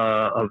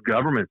of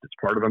government. It's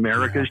part of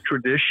America's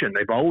tradition.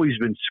 They've always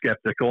been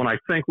skeptical. And I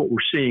think what we're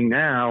seeing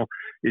now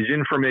is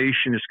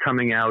information is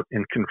coming out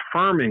and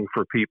confirming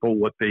for people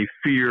what they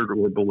feared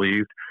or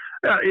believed.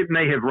 It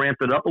may have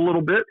ramped it up a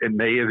little bit. It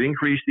may have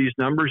increased these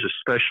numbers,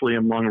 especially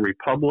among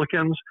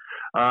Republicans.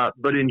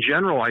 But in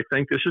general, I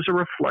think this is a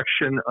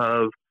reflection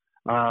of,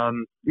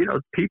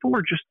 people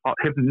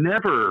have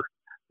never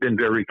been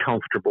very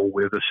comfortable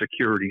with a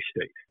security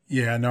state.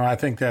 Yeah, no, I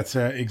think that's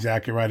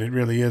exactly right. It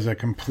really is a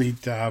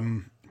complete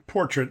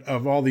portrait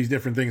of all these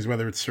different things,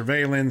 whether it's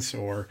surveillance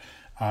or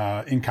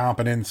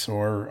incompetence,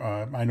 or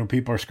I know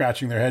people are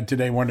scratching their head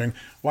today wondering,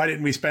 why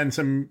didn't we spend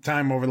some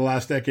time over the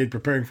last decade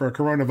preparing for a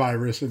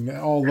coronavirus? And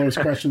all those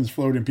questions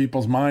float in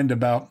people's mind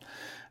about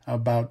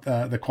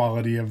the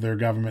quality of their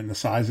government and the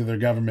size of their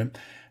government.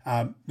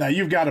 Now,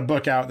 you've got a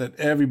book out that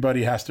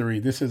everybody has to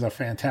read. This is a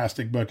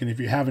fantastic book. And if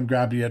you haven't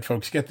grabbed it yet,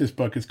 folks, get this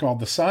book. It's called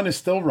The Sun is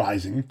Still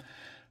Rising.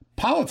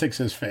 Politics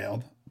has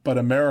failed, but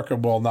America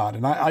will not.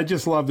 And I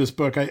just love this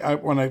book.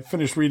 When I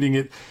finished reading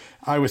it,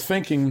 I was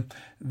thinking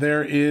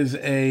there is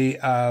a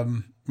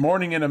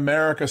Morning in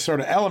America sort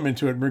of element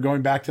to it. We're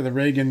going back to the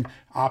Reagan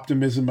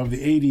optimism of the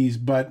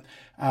 80s, but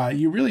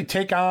you really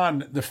take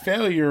on the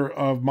failure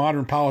of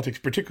modern politics,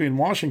 particularly in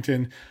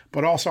Washington,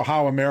 but also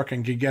how America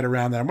can get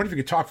around that. I wonder if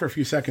you could talk for a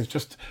few seconds,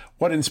 just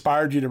what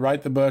inspired you to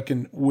write the book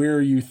and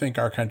where you think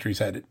our country's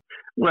headed.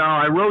 Well,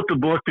 I wrote the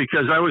book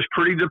because I was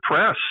pretty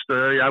depressed.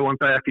 I went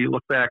back, you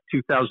look back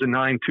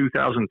 2009,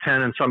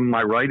 2010, and some of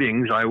my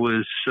writings, I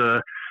was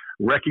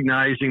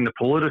recognizing the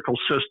political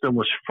system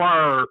was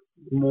far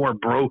more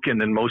broken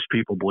than most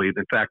people believe.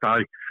 In fact,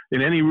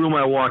 in any room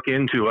I walk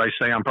into, I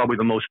say I'm probably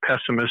the most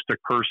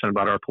pessimistic person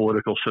about our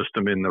political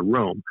system in the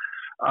room.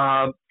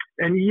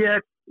 And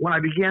yet, when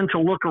I began to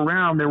look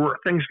around, there were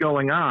things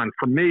going on.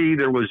 For me,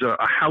 there was a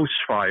house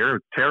fire,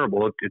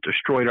 terrible. It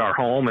destroyed our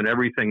home and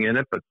everything in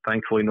it, but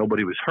thankfully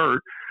nobody was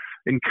hurt.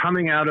 And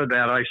coming out of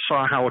that, I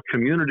saw how a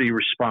community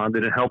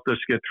responded and helped us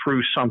get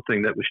through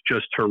something that was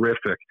just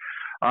horrific.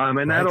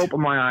 And that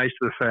opened my eyes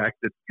to the fact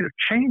that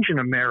change in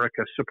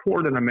America,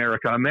 support in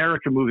America,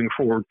 America moving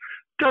forward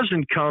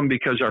doesn't come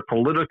because our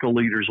political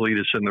leaders lead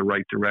us in the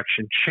right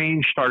direction.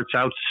 Change starts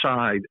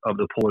outside of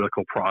the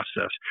political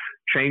process.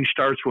 Change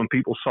starts when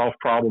people solve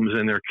problems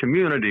in their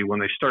community, when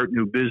they start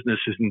new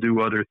businesses and do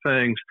other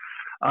things.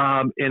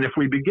 And if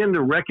we begin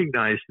to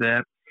recognize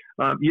that,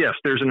 yes,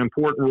 there's an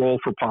important role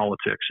for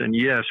politics. And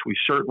yes, we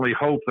certainly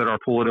hope that our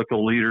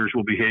political leaders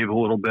will behave a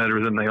little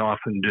better than they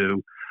often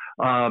do.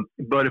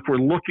 But if we're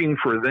looking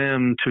for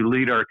them to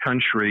lead our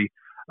country,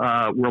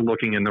 we're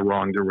looking in the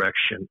wrong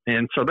direction.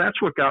 And so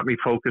that's what got me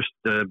focused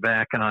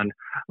back on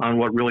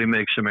what really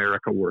makes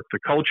America work. The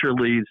culture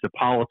leads, the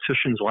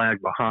politicians lag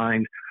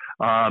behind.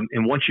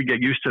 And once you get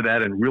used to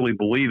that and really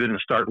believe it and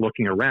start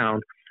looking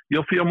around,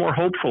 you'll feel more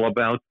hopeful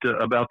about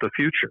the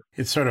future.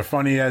 It's sort of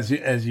funny as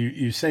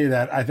you say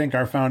that. I think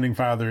our founding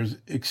fathers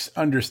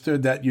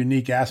understood that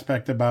unique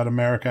aspect about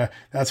America.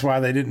 That's why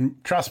they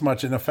didn't trust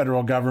much in a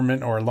federal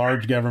government or a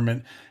large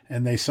government,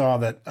 and they saw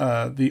that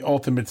the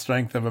ultimate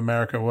strength of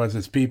America was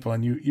its people.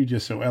 And you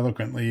just so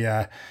eloquently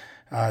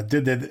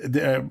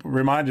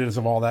reminded us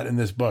of all that in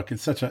this book.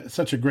 It's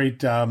such a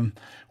great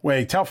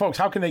way. Tell folks,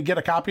 how can they get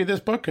a copy of this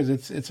book? Because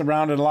it's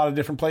around in a lot of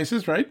different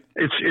places, right?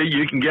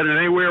 You can get it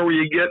anywhere where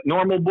you get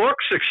normal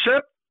books,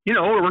 except,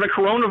 we're in a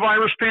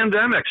coronavirus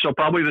pandemic. So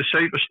probably the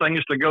safest thing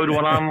is to go to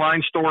an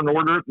online store and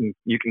order it, and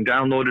you can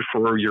download it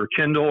for your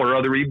Kindle or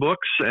other ebooks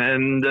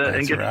and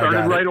get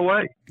started right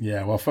away.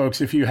 Yeah. Well,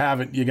 folks, if you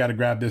haven't, you got to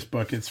grab this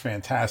book. It's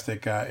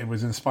fantastic. It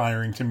was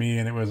inspiring to me,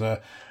 and it was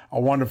a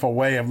wonderful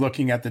way of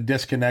looking at the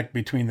disconnect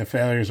between the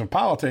failures of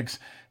politics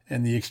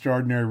and the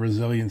extraordinary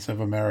resilience of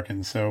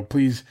Americans. So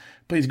please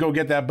go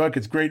get that book.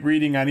 It's great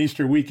reading on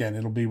Easter weekend.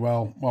 It'll be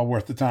well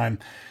worth the time.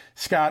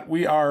 Scott,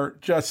 we are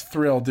just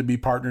thrilled to be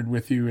partnered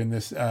with you in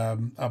this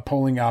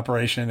polling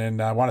operation,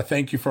 and I want to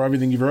thank you for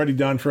everything you've already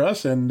done for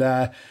us. And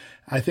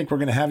I think we're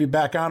going to have you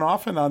back on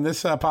often on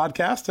this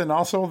podcast, and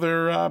also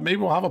maybe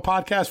we'll have a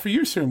podcast for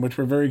you soon, which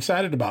we're very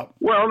excited about.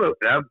 Well,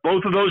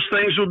 both of those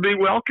things would be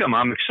welcome.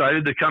 I'm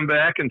excited to come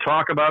back and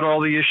talk about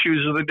all the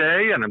issues of the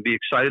day, and I'd be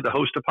excited to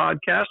host a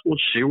podcast. We'll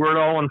see where it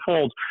all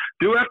unfolds.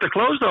 Do have to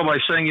close, though, by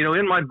saying,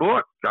 in my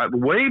book,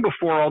 way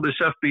before all this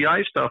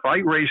FBI stuff, I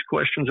raised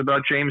questions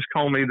about James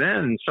Comey then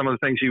and some of the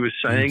ththings he was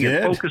saying,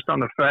 and focused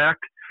on the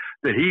fact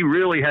that he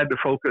really had to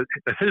focus,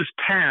 that his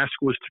task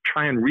was to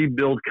try and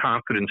rebuild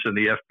confidence in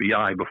the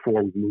FBI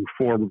before we move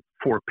forward,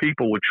 before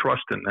people would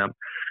trust in them.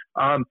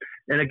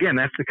 And again,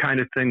 that's the kind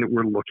of thing that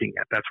we're looking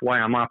at. That's why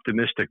I'm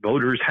optimistic.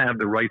 Voters have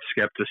the right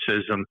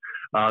skepticism.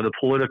 The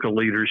political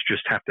leaders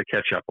just have to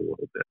catch up a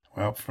little bit.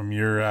 Well, from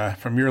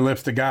your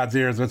lips to God's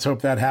ears, let's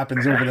hope that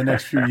happens over the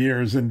next few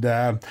years. And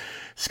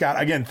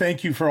Scott, again,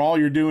 thank you for all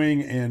you're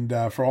doing and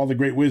for all the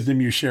great wisdom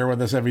you share with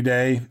us every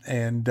day.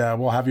 And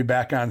we'll have you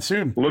back on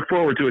soon. Look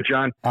forward to it,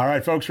 John. All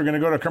right, folks, we're going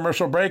to go to a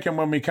commercial break. And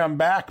when we come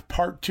back,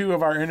 part 2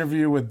 of our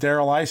interview with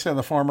Darrell Issa,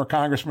 the former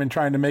congressman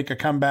trying to make a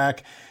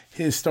comeback.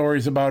 His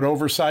stories about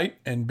oversight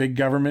and big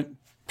government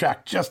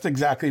track just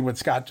exactly what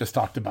Scott just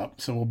talked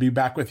about. So we'll be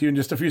back with you in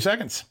just a few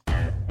seconds.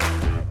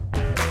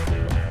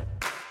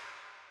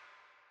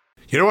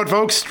 You know what,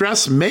 folks?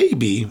 Stress may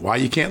be why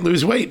you can't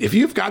lose weight. If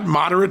you've got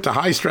moderate to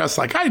high stress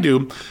like I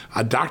do,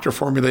 a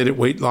doctor-formulated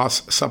weight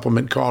loss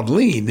supplement called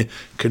Lean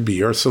could be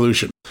your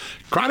solution.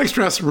 Chronic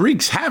stress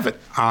wreaks havoc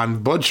on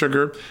blood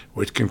sugar,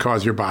 which can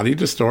cause your body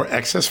to store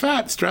excess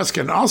fat. Stress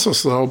can also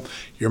slow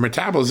your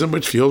metabolism,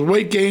 which fuels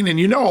weight gain. And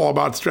you know all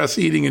about stress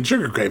eating and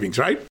sugar cravings,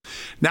 right?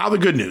 Now the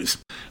good news.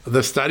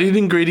 The studied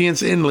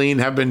ingredients in Lean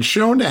have been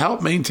shown to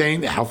help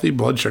maintain healthy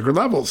blood sugar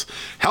levels,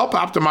 help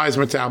optimize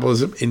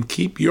metabolism, and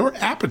keep your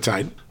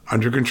appetite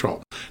under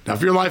control. Now,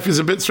 if your life is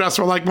a bit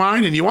stressful like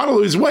mine and you want to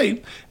lose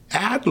weight,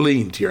 add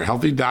Lean to your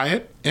healthy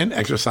diet and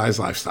exercise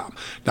lifestyle.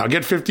 Now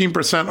get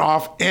 15%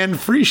 off and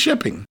free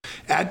shipping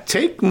at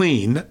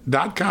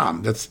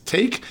takelean.com. That's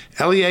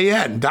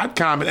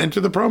takelean.com and enter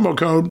the promo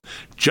code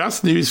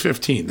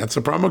JustNews15. That's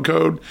the promo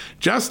code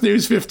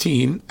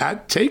JustNews15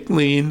 at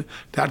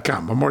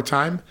takelean.com. One more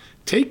time,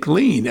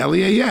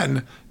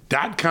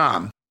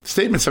 takelean.com.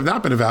 Statements have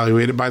not been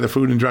evaluated by the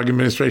Food and Drug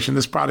Administration.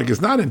 This product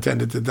is not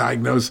intended to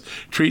diagnose,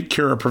 treat,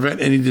 cure, or prevent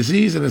any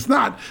disease, and is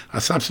not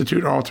a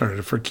substitute or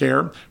alternative for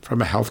care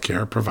from a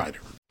healthcare provider.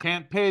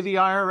 Can't pay the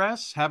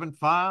IRS? Haven't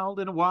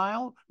filed in a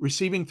while?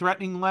 Receiving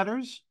threatening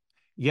letters?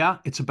 Yeah,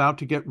 it's about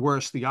to get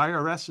worse. The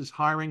IRS is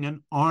hiring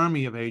an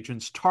army of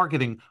agents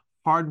targeting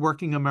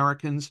hardworking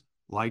Americans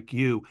like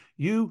you.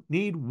 You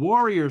need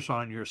warriors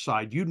on your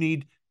side. You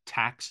need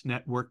Tax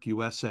Network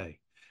USA.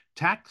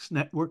 Tax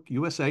Network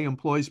USA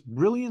employs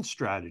brilliant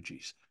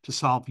strategies to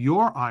solve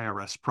your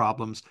IRS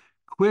problems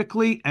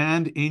quickly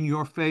and in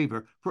your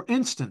favor. For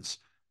instance,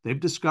 they've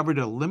discovered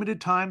a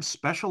limited-time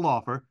special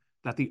offer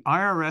that the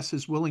IRS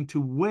is willing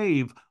to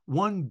waive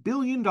 $1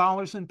 billion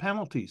in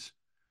penalties.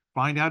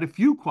 Find out if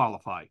you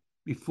qualify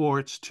before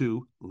it's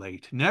too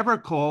late. Never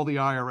call the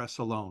IRS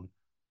alone.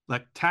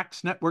 Let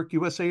Tax Network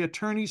USA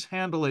attorneys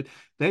handle it.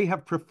 They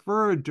have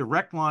preferred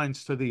direct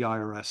lines to the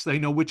IRS. They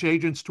know which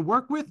agents to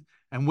work with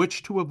and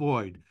which to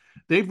avoid.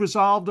 They've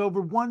resolved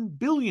over $1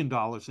 billion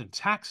in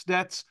tax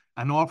debts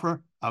and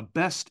offer a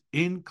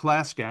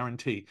best-in-class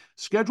guarantee.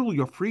 Schedule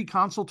your free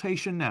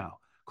consultation now.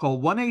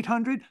 Call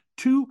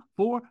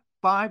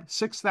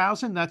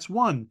 1-800-245-6000. That's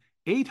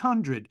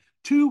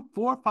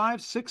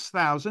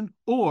 1-800-245-6000,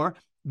 or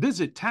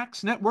visit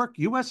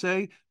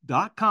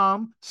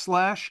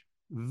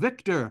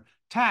taxnetworkusa.com/Victor.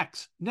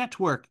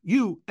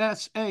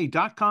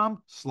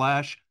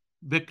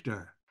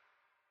 taxnetworkusa.com/Victor.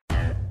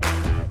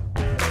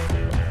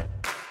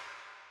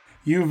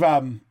 You've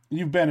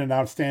been an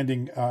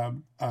outstanding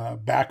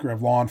backer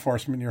of law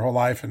enforcement your whole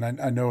life, and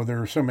I know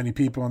there are so many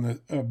people in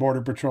the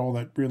Border Patrol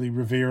that really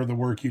revere the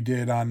work you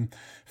did on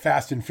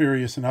Fast and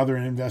Furious and other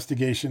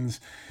investigations.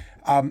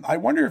 I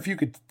wonder if you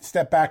could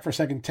step back for a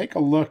second, take a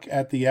look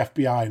at the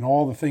FBI and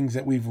all the things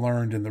that we've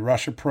learned in the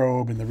Russia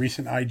probe and the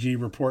recent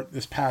IG report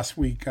this past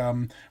week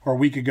or a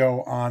week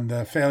ago on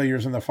the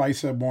failures in the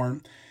FISA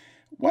warrant.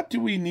 What do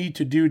we need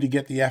to do to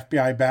get the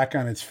FBI back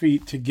on its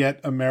feet, to get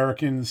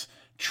Americans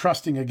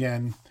trusting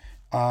again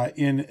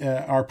in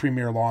our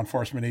premier law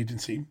enforcement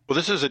agency? Well,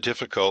 this is a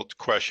difficult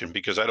question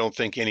because I don't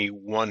think any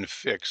one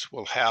fix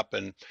will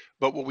happen.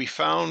 But what we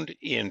found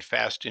in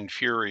Fast and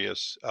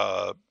Furious,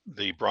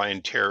 the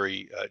Brian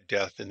Terry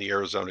death in the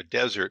Arizona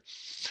desert,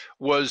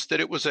 was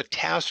that it was a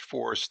task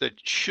force that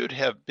should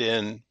have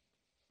been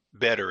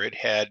better. It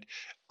had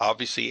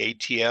obviously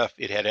ATF,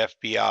 it had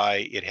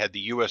FBI, it had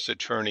the U.S.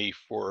 Attorney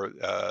for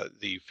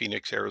the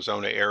Phoenix,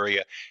 Arizona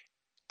area.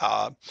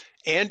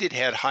 And it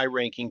had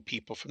high-ranking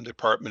people from the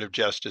Department of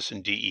Justice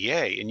and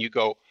DEA. And you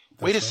go,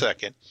 wait a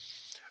second,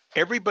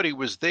 everybody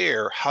was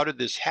there. How did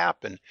this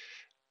happen?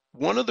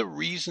 One of the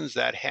reasons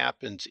that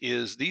happens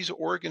is these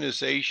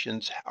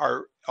organizations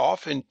are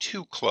often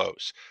too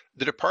close.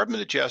 The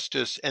Department of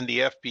Justice and the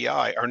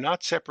FBI are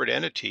not separate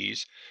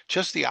entities,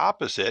 just the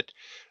opposite.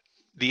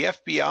 The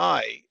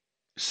FBI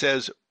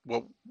says,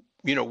 well,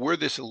 we're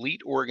this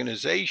elite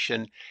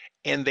organization,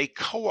 and they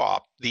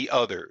co-opt the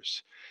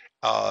others.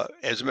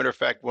 As a matter of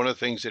fact, one of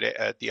the things that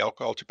at the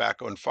Alcohol,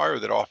 Tobacco, and Fire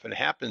that often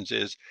happens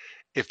is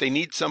if they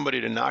need somebody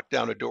to knock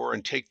down a door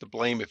and take the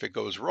blame if it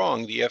goes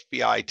wrong, the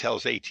FBI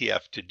tells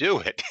ATF to do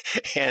it,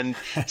 and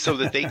so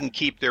that they can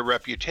keep their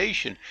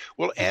reputation.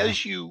 Well,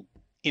 as you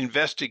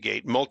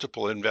investigate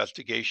multiple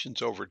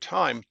investigations over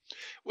time,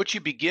 what you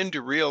begin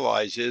to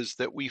realize is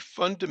that we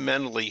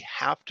fundamentally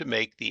have to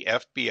make the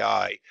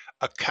FBI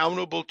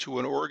accountable to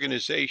an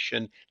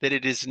organization that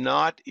it is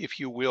not,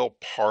 if you will,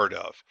 part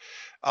of.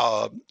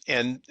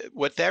 And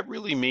what that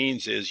really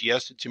means is,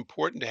 yes, it's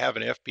important to have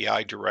an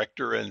FBI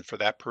director and for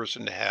that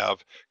person to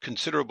have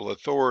considerable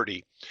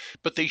authority,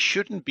 but they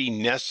shouldn't be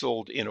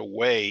nestled in a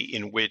way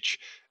in which,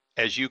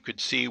 as you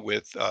could see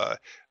with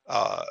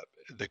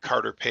the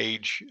Carter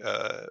Page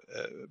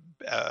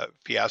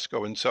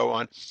fiasco and so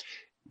on,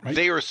 right,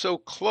 they are so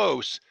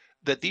close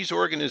that these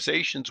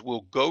organizations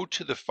will go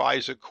to the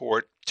FISA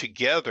court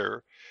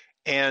together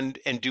and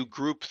do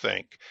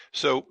groupthink.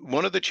 So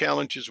one of the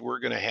challenges we're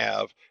going to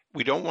have,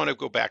 we don't want to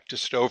go back to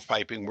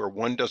stovepiping where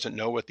one doesn't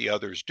know what the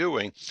other's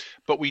doing,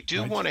 but we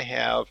do want to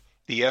have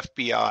the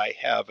FBI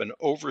have an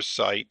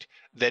oversight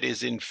that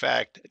is in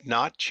fact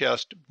not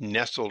just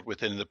nestled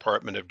within the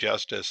Department of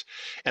Justice.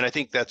 And I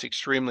think that's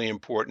extremely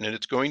important. And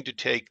it's going to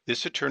take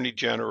this Attorney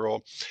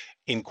General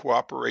in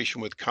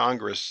cooperation with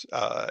Congress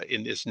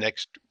in this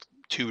next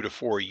 2 to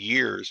 4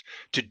 years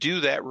to do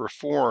that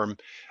reform,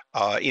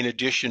 in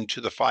addition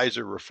to the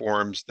FISA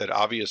reforms that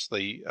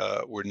obviously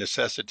were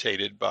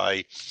necessitated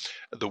by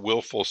the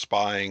willful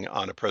spying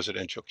on a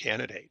presidential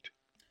candidate.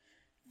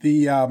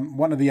 The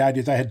one of the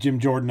ideas, I had Jim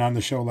Jordan on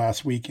the show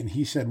last week, and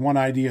he said one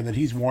idea that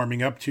he's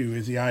warming up to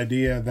is the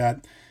idea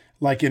that,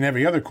 like in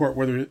every other court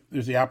where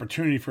there's the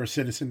opportunity for a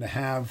citizen to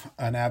have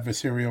an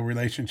adversarial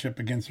relationship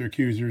against their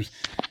accusers,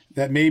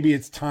 that maybe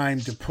it's time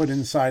to put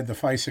inside the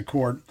FISA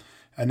court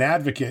an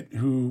advocate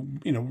who,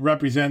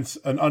 represents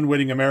an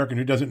unwitting American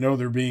who doesn't know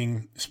they're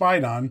being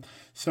spied on,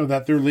 so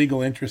that their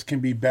legal interests can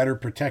be better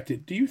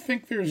protected. Do you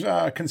think there's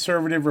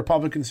conservative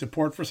Republican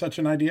support for such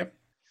an idea?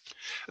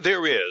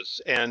 There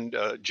is, and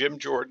Jim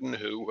Jordan,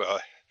 who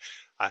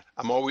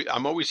I'm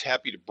always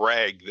happy to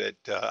brag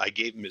that I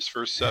gave him his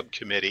first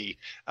subcommittee,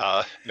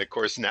 and of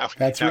course now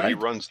right. He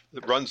runs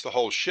the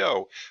whole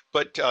show.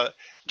 But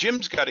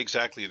Jim's got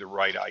exactly the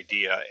right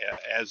idea.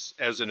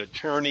 As an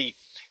attorney,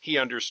 he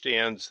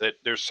understands that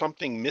there's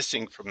something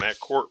missing from that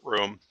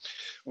courtroom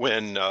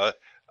when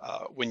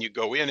you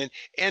go in,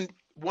 and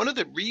one of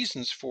the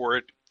reasons for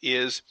it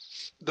is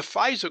the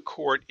FISA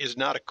court is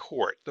not a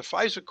court. The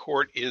FISA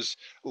court is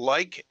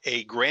like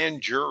a grand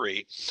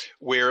jury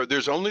where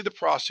there's only the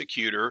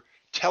prosecutor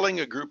telling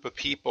a group of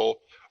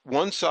people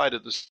one side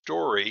of the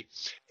story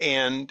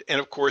and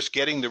of course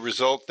getting the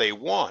result they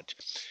want.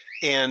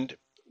 And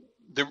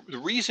the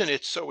reason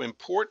it's so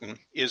important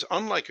is,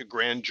 unlike a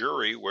grand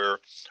jury where,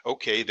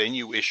 okay, then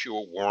you issue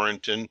a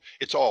warrant and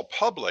it's all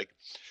public,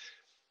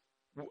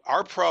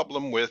 our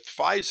problem with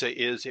FISA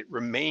is it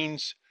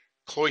remains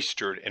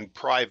cloistered and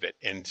private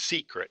and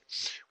secret.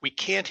 We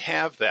can't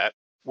have that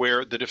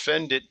where the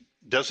defendant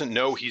doesn't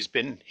know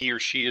he or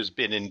she has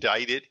been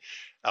indicted,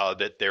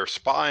 that they're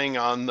spying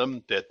on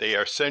them, that they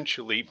are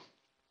essentially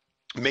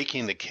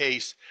making the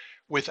case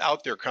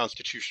without their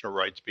constitutional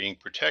rights being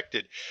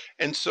protected.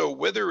 And so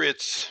whether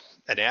it's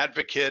an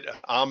advocate, an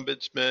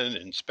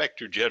ombudsman,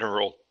 inspector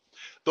general,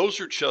 those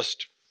are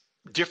just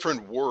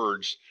different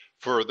words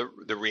for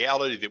the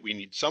reality that we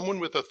need someone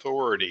with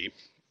authority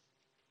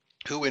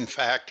who in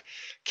fact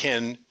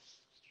can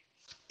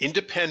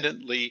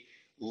independently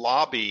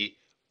lobby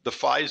the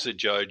FISA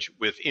judge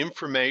with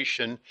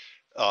information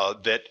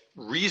that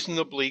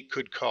reasonably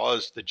could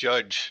cause the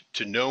judge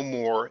to know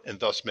more and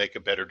thus make a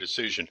better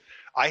decision.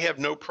 I have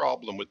no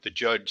problem with the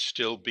judge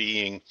still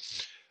being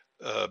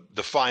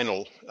the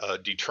final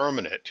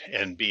determinant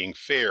and being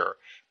fair,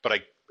 but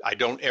I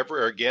don't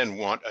ever again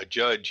want a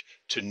judge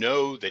to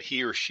know that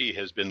he or she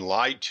has been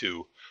lied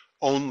to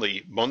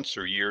only months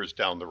or years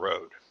down the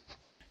road.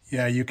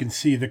 Yeah, you can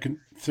see the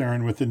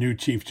concern with the new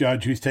chief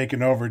judge who's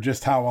taken over,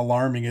 just how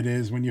alarming it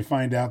is when you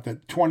find out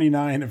that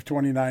 29 of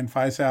 29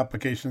 FISA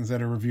applications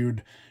that are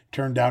reviewed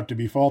turned out to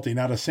be faulty.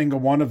 Not a single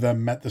one of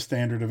them met the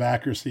standard of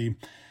accuracy.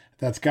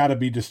 That's got to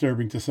be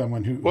disturbing to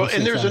someone who. Well,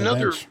 and there's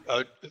another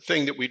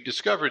thing that we've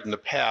discovered in the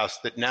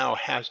past that now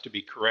has to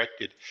be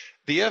corrected.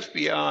 The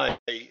FBI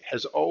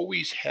has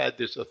always had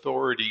this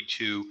authority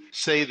to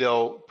say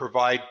they'll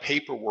provide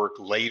paperwork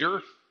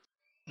later.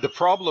 The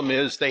problem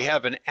is they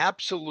have an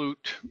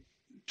absolute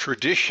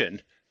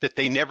tradition that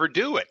they never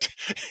do it.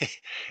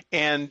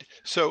 And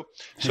so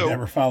they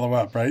never follow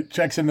up, right?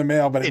 Checks in the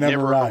mail, but it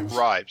never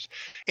arrives.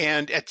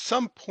 And at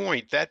some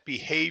point, that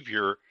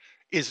behavior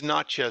is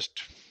not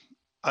just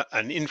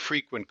an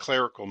infrequent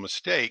clerical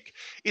mistake,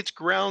 it's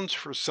grounds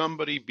for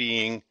somebody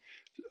being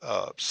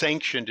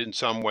sanctioned in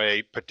some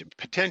way,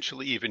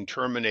 potentially even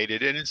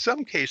terminated, and in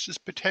some cases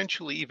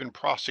potentially even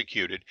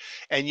prosecuted.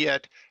 And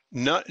yet,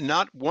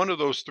 not one of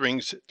those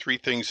three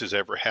things has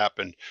ever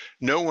happened.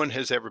 No one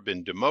has ever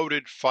been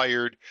demoted,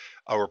 fired,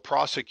 or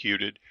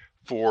prosecuted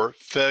for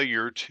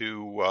failure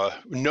to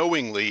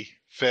knowingly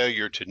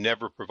failure to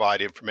never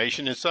provide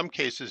information. In some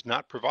cases,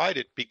 not provide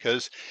it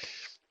because,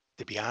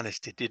 to be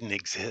honest, it didn't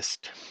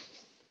exist.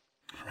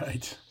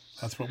 Right.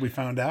 That's what we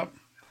found out.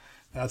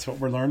 That's what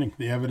we're learning.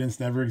 The evidence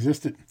never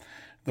existed.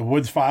 The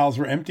Woods files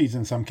were empties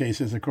in some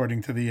cases,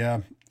 according to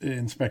the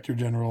Inspector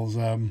General's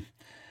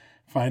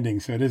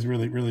findings. So it is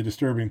really, really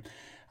disturbing.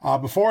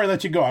 Before I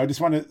let you go, I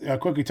just want to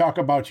quickly talk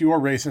about your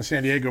race in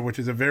San Diego, which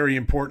is a very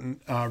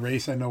important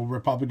race. I know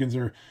Republicans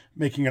are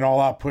making an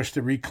all-out push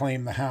to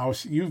reclaim the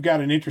House. You've got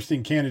an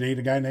interesting candidate,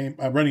 a guy named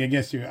running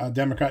against you, a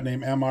Democrat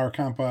named Amar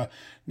Kampa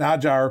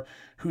Najjar,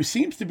 who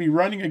seems to be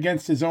running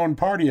against his own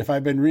party, if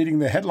I've been reading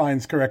the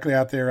headlines correctly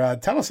out there.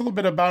 Tell us a little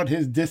bit about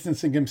his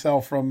distancing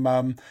himself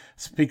from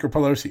Speaker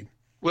Pelosi.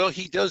 Well,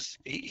 he does.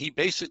 He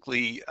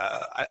basically,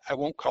 I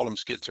won't call him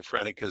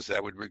schizophrenic because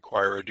that would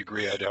require a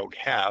degree I don't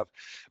have.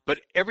 But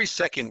every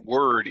second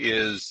word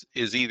is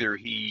either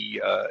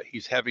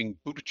he's having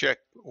Buttigieg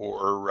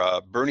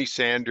or Bernie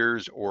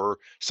Sanders or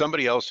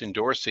somebody else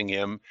endorsing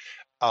him,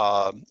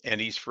 and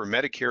he's for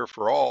Medicare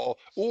for all,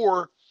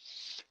 or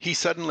he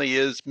suddenly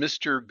is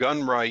Mr.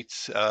 Gun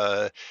Rights,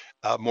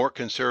 more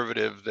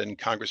conservative than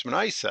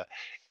Congressman Issa.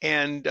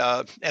 And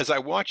as I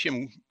watch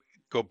him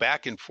go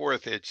back and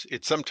forth,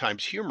 it's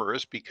sometimes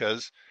humorous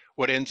because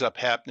what ends up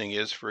happening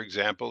is, for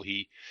example,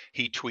 he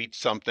tweets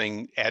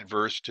something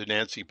adverse to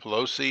Nancy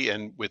Pelosi,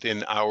 and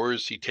within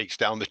hours he takes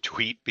down the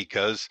tweet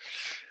because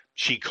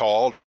she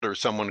called or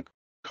someone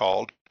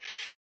called.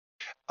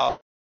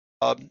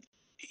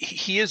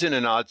 He is in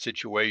an odd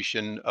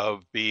situation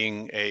of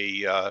being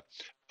a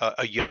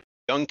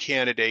young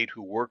candidate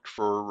who worked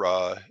for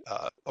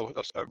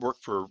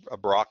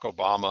Barack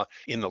Obama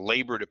in the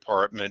Labor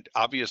Department,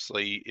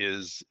 obviously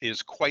is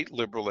quite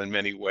liberal in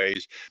many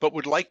ways, but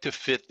would like to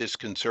fit this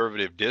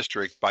conservative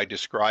district by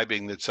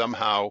describing that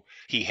somehow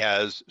he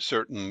has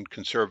certain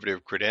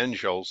conservative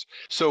credentials.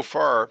 So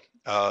far,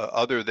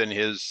 other than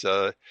his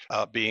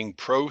being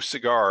pro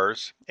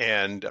cigars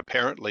and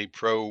apparently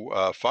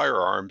pro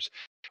firearms,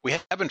 we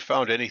haven't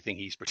found anything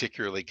he's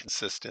particularly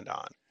consistent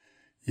on.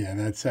 Yeah,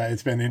 that's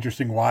it's been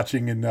interesting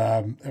watching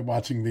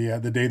watching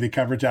the daily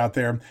coverage out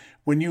there.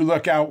 When you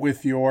look out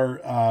with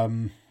your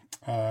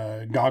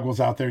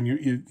goggles out there and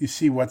you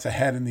see what's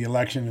ahead in the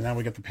election, and now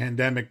we got the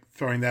pandemic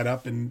throwing that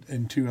up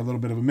into a little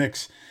bit of a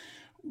mix.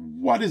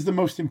 What is the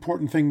most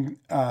important thing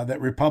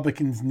that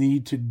Republicans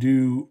need to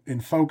do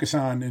and focus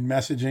on in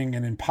messaging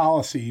and in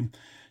policy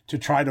to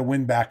try to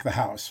win back the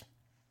House?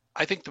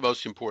 I think the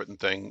most important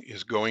thing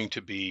is going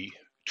to be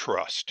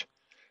trust.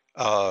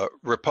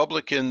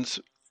 Republicans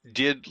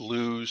did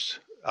lose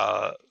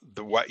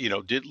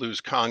did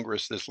lose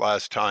Congress this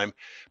last time,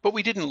 but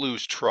we didn't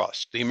lose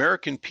trust. The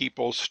American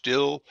people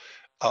still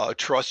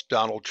trust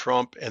Donald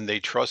Trump, and they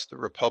trust the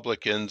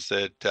Republicans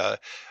that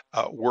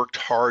worked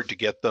hard to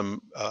get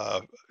them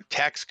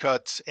tax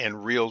cuts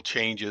and real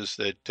changes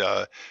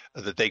that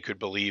they could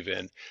believe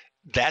in.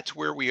 That's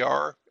where we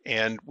are,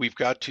 and we've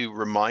got to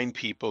remind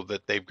people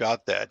that they've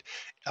got that.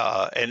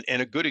 And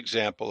a good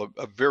example,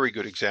 a very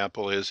good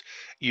example, is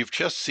you've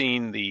just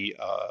seen the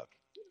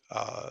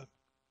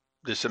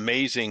this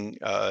amazing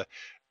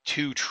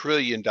 $2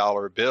 trillion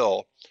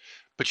bill,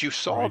 but you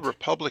saw Right.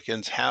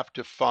 Republicans have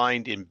to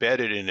find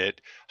embedded in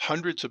it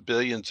hundreds of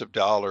billions of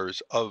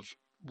dollars of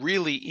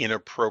really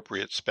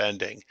inappropriate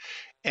spending.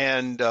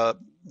 And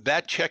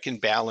that check and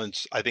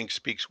balance, I think,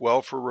 speaks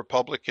well for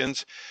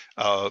Republicans.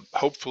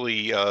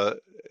 Hopefully,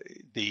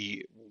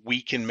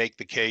 we can make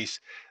the case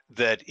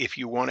that if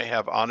you want to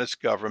have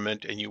honest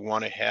government and you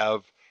want to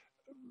have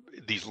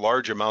these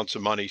large amounts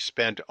of money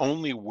spent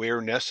only where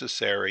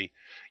necessary,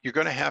 you're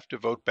going to have to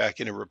vote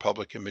back in a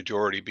Republican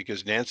majority,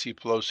 because Nancy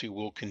Pelosi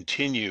will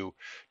continue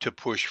to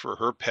push for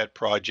her pet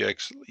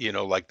projects,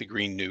 like the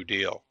Green New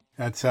Deal.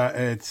 That's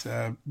it's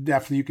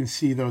definitely, you can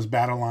see those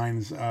battle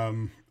lines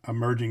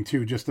emerging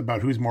too, just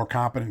about who's more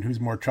competent, who's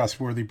more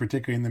trustworthy,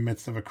 particularly in the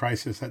midst of a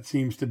crisis. That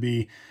seems to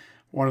be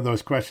one of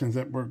those questions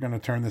that we're going to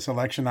turn this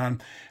election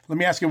on. Let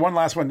me ask you one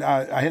last one.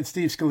 I had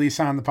Steve Scalise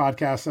on the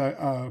podcast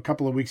a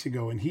couple of weeks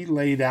ago, and he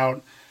laid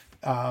out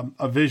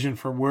a vision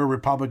for where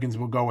Republicans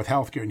will go with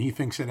healthcare. And he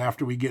thinks that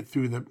after we get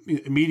through the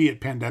immediate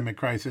pandemic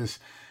crisis,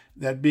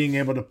 that being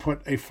able to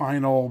put a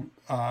final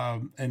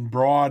and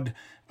broad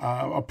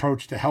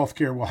approach to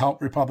healthcare will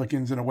help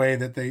Republicans in a way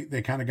that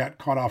they kind of got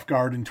caught off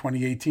guard in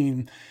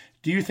 2018.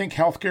 Do you think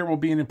healthcare will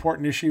be an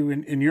important issue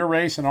in your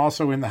race and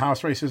also in the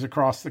House races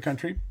across the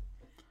country?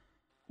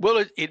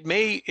 Well, it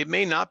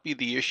may not be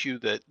the issue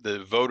that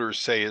the voters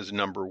say is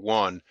number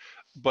one,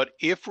 but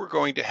if we're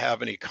going to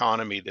have an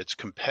economy that's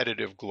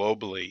competitive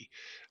globally,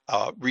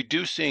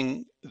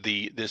 reducing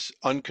this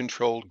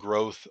uncontrolled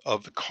growth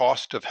of the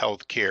cost of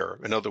health care,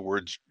 in other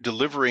words,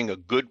 delivering a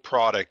good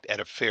product at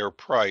a fair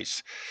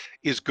price,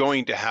 is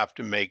going to have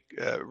to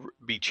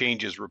be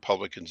changes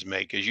Republicans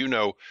make. As you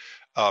know,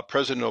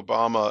 President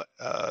Obama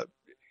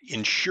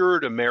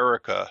insured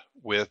America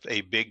with a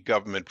big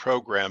government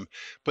program,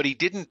 but he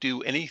didn't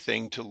do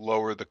anything to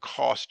lower the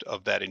cost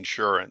of that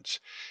insurance.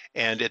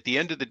 And at the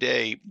end of the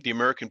day, the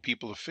American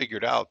people have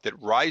figured out that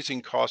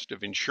rising cost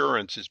of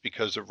insurance is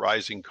because of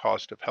rising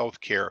cost of health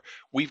care.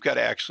 We've got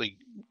to actually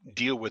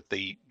deal with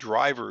the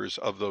drivers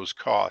of those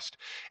costs.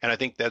 And I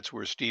think that's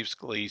where Steve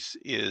Scalise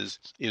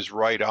is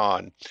right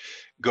on.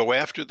 Go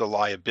after the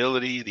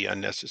liability, the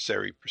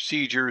unnecessary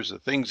procedures, the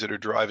things that are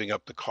driving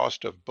up the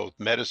cost of both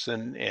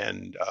medicine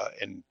and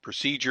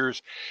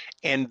procedures.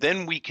 And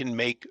then we can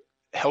make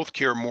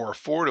healthcare more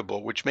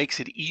affordable, which makes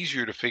it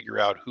easier to figure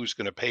out who's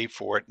going to pay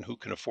for it and who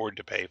can afford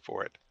to pay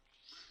for it.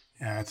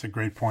 Yeah, that's a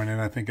great point, and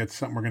I think it's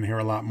something we're going to hear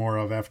a lot more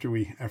of after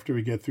we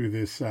get through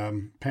this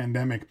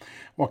pandemic.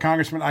 Well,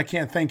 Congressman, I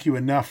can't thank you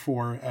enough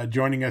for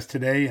joining us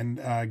today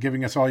and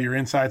giving us all your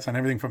insights on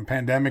everything from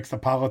pandemics to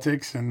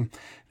politics and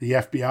the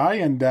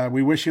FBI. And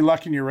we wish you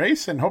luck in your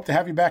race and hope to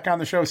have you back on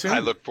the show soon. I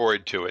look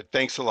forward to it.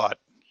 Thanks a lot.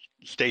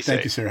 Stay safe.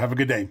 Thank you, sir. Have a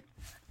good day.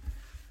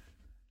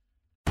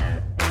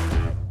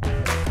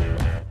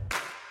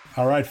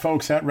 All right,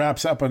 folks, that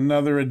wraps up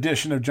another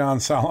edition of John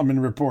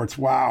Solomon Reports.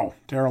 Wow,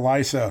 Darrell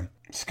Issa,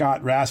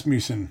 Scott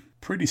Rasmussen,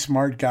 pretty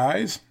smart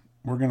guys.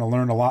 We're going to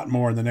learn a lot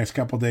more in the next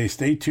couple of days.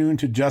 Stay tuned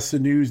to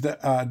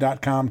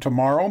justthenews.com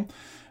tomorrow.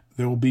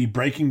 There will be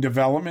breaking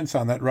developments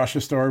on that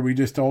Russia story we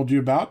just told you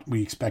about.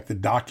 We expect the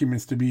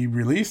documents to be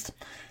released.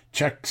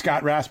 Check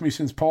Scott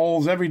Rasmussen's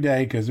polls every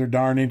day because they're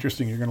darn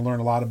interesting. You're going to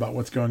learn a lot about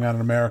what's going on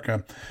in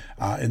America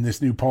in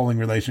this new polling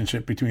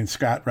relationship between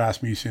Scott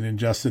Rasmussen and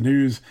Just the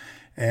News.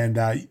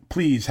 And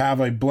please have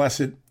a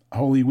blessed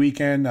Holy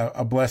Weekend,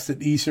 a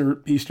blessed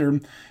Easter.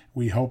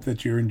 We hope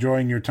that you're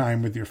enjoying your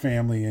time with your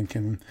family and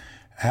can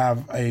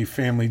have a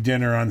family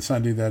dinner on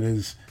Sunday that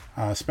is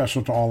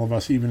special to all of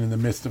us, even in the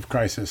midst of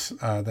crisis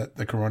that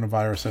the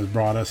coronavirus has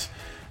brought us.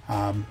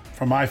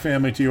 From my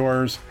family to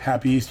yours,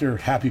 happy Easter,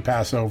 happy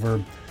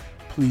Passover.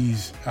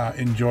 Please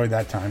enjoy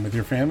that time with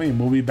your family, and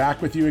we'll be back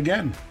with you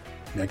again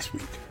next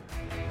week.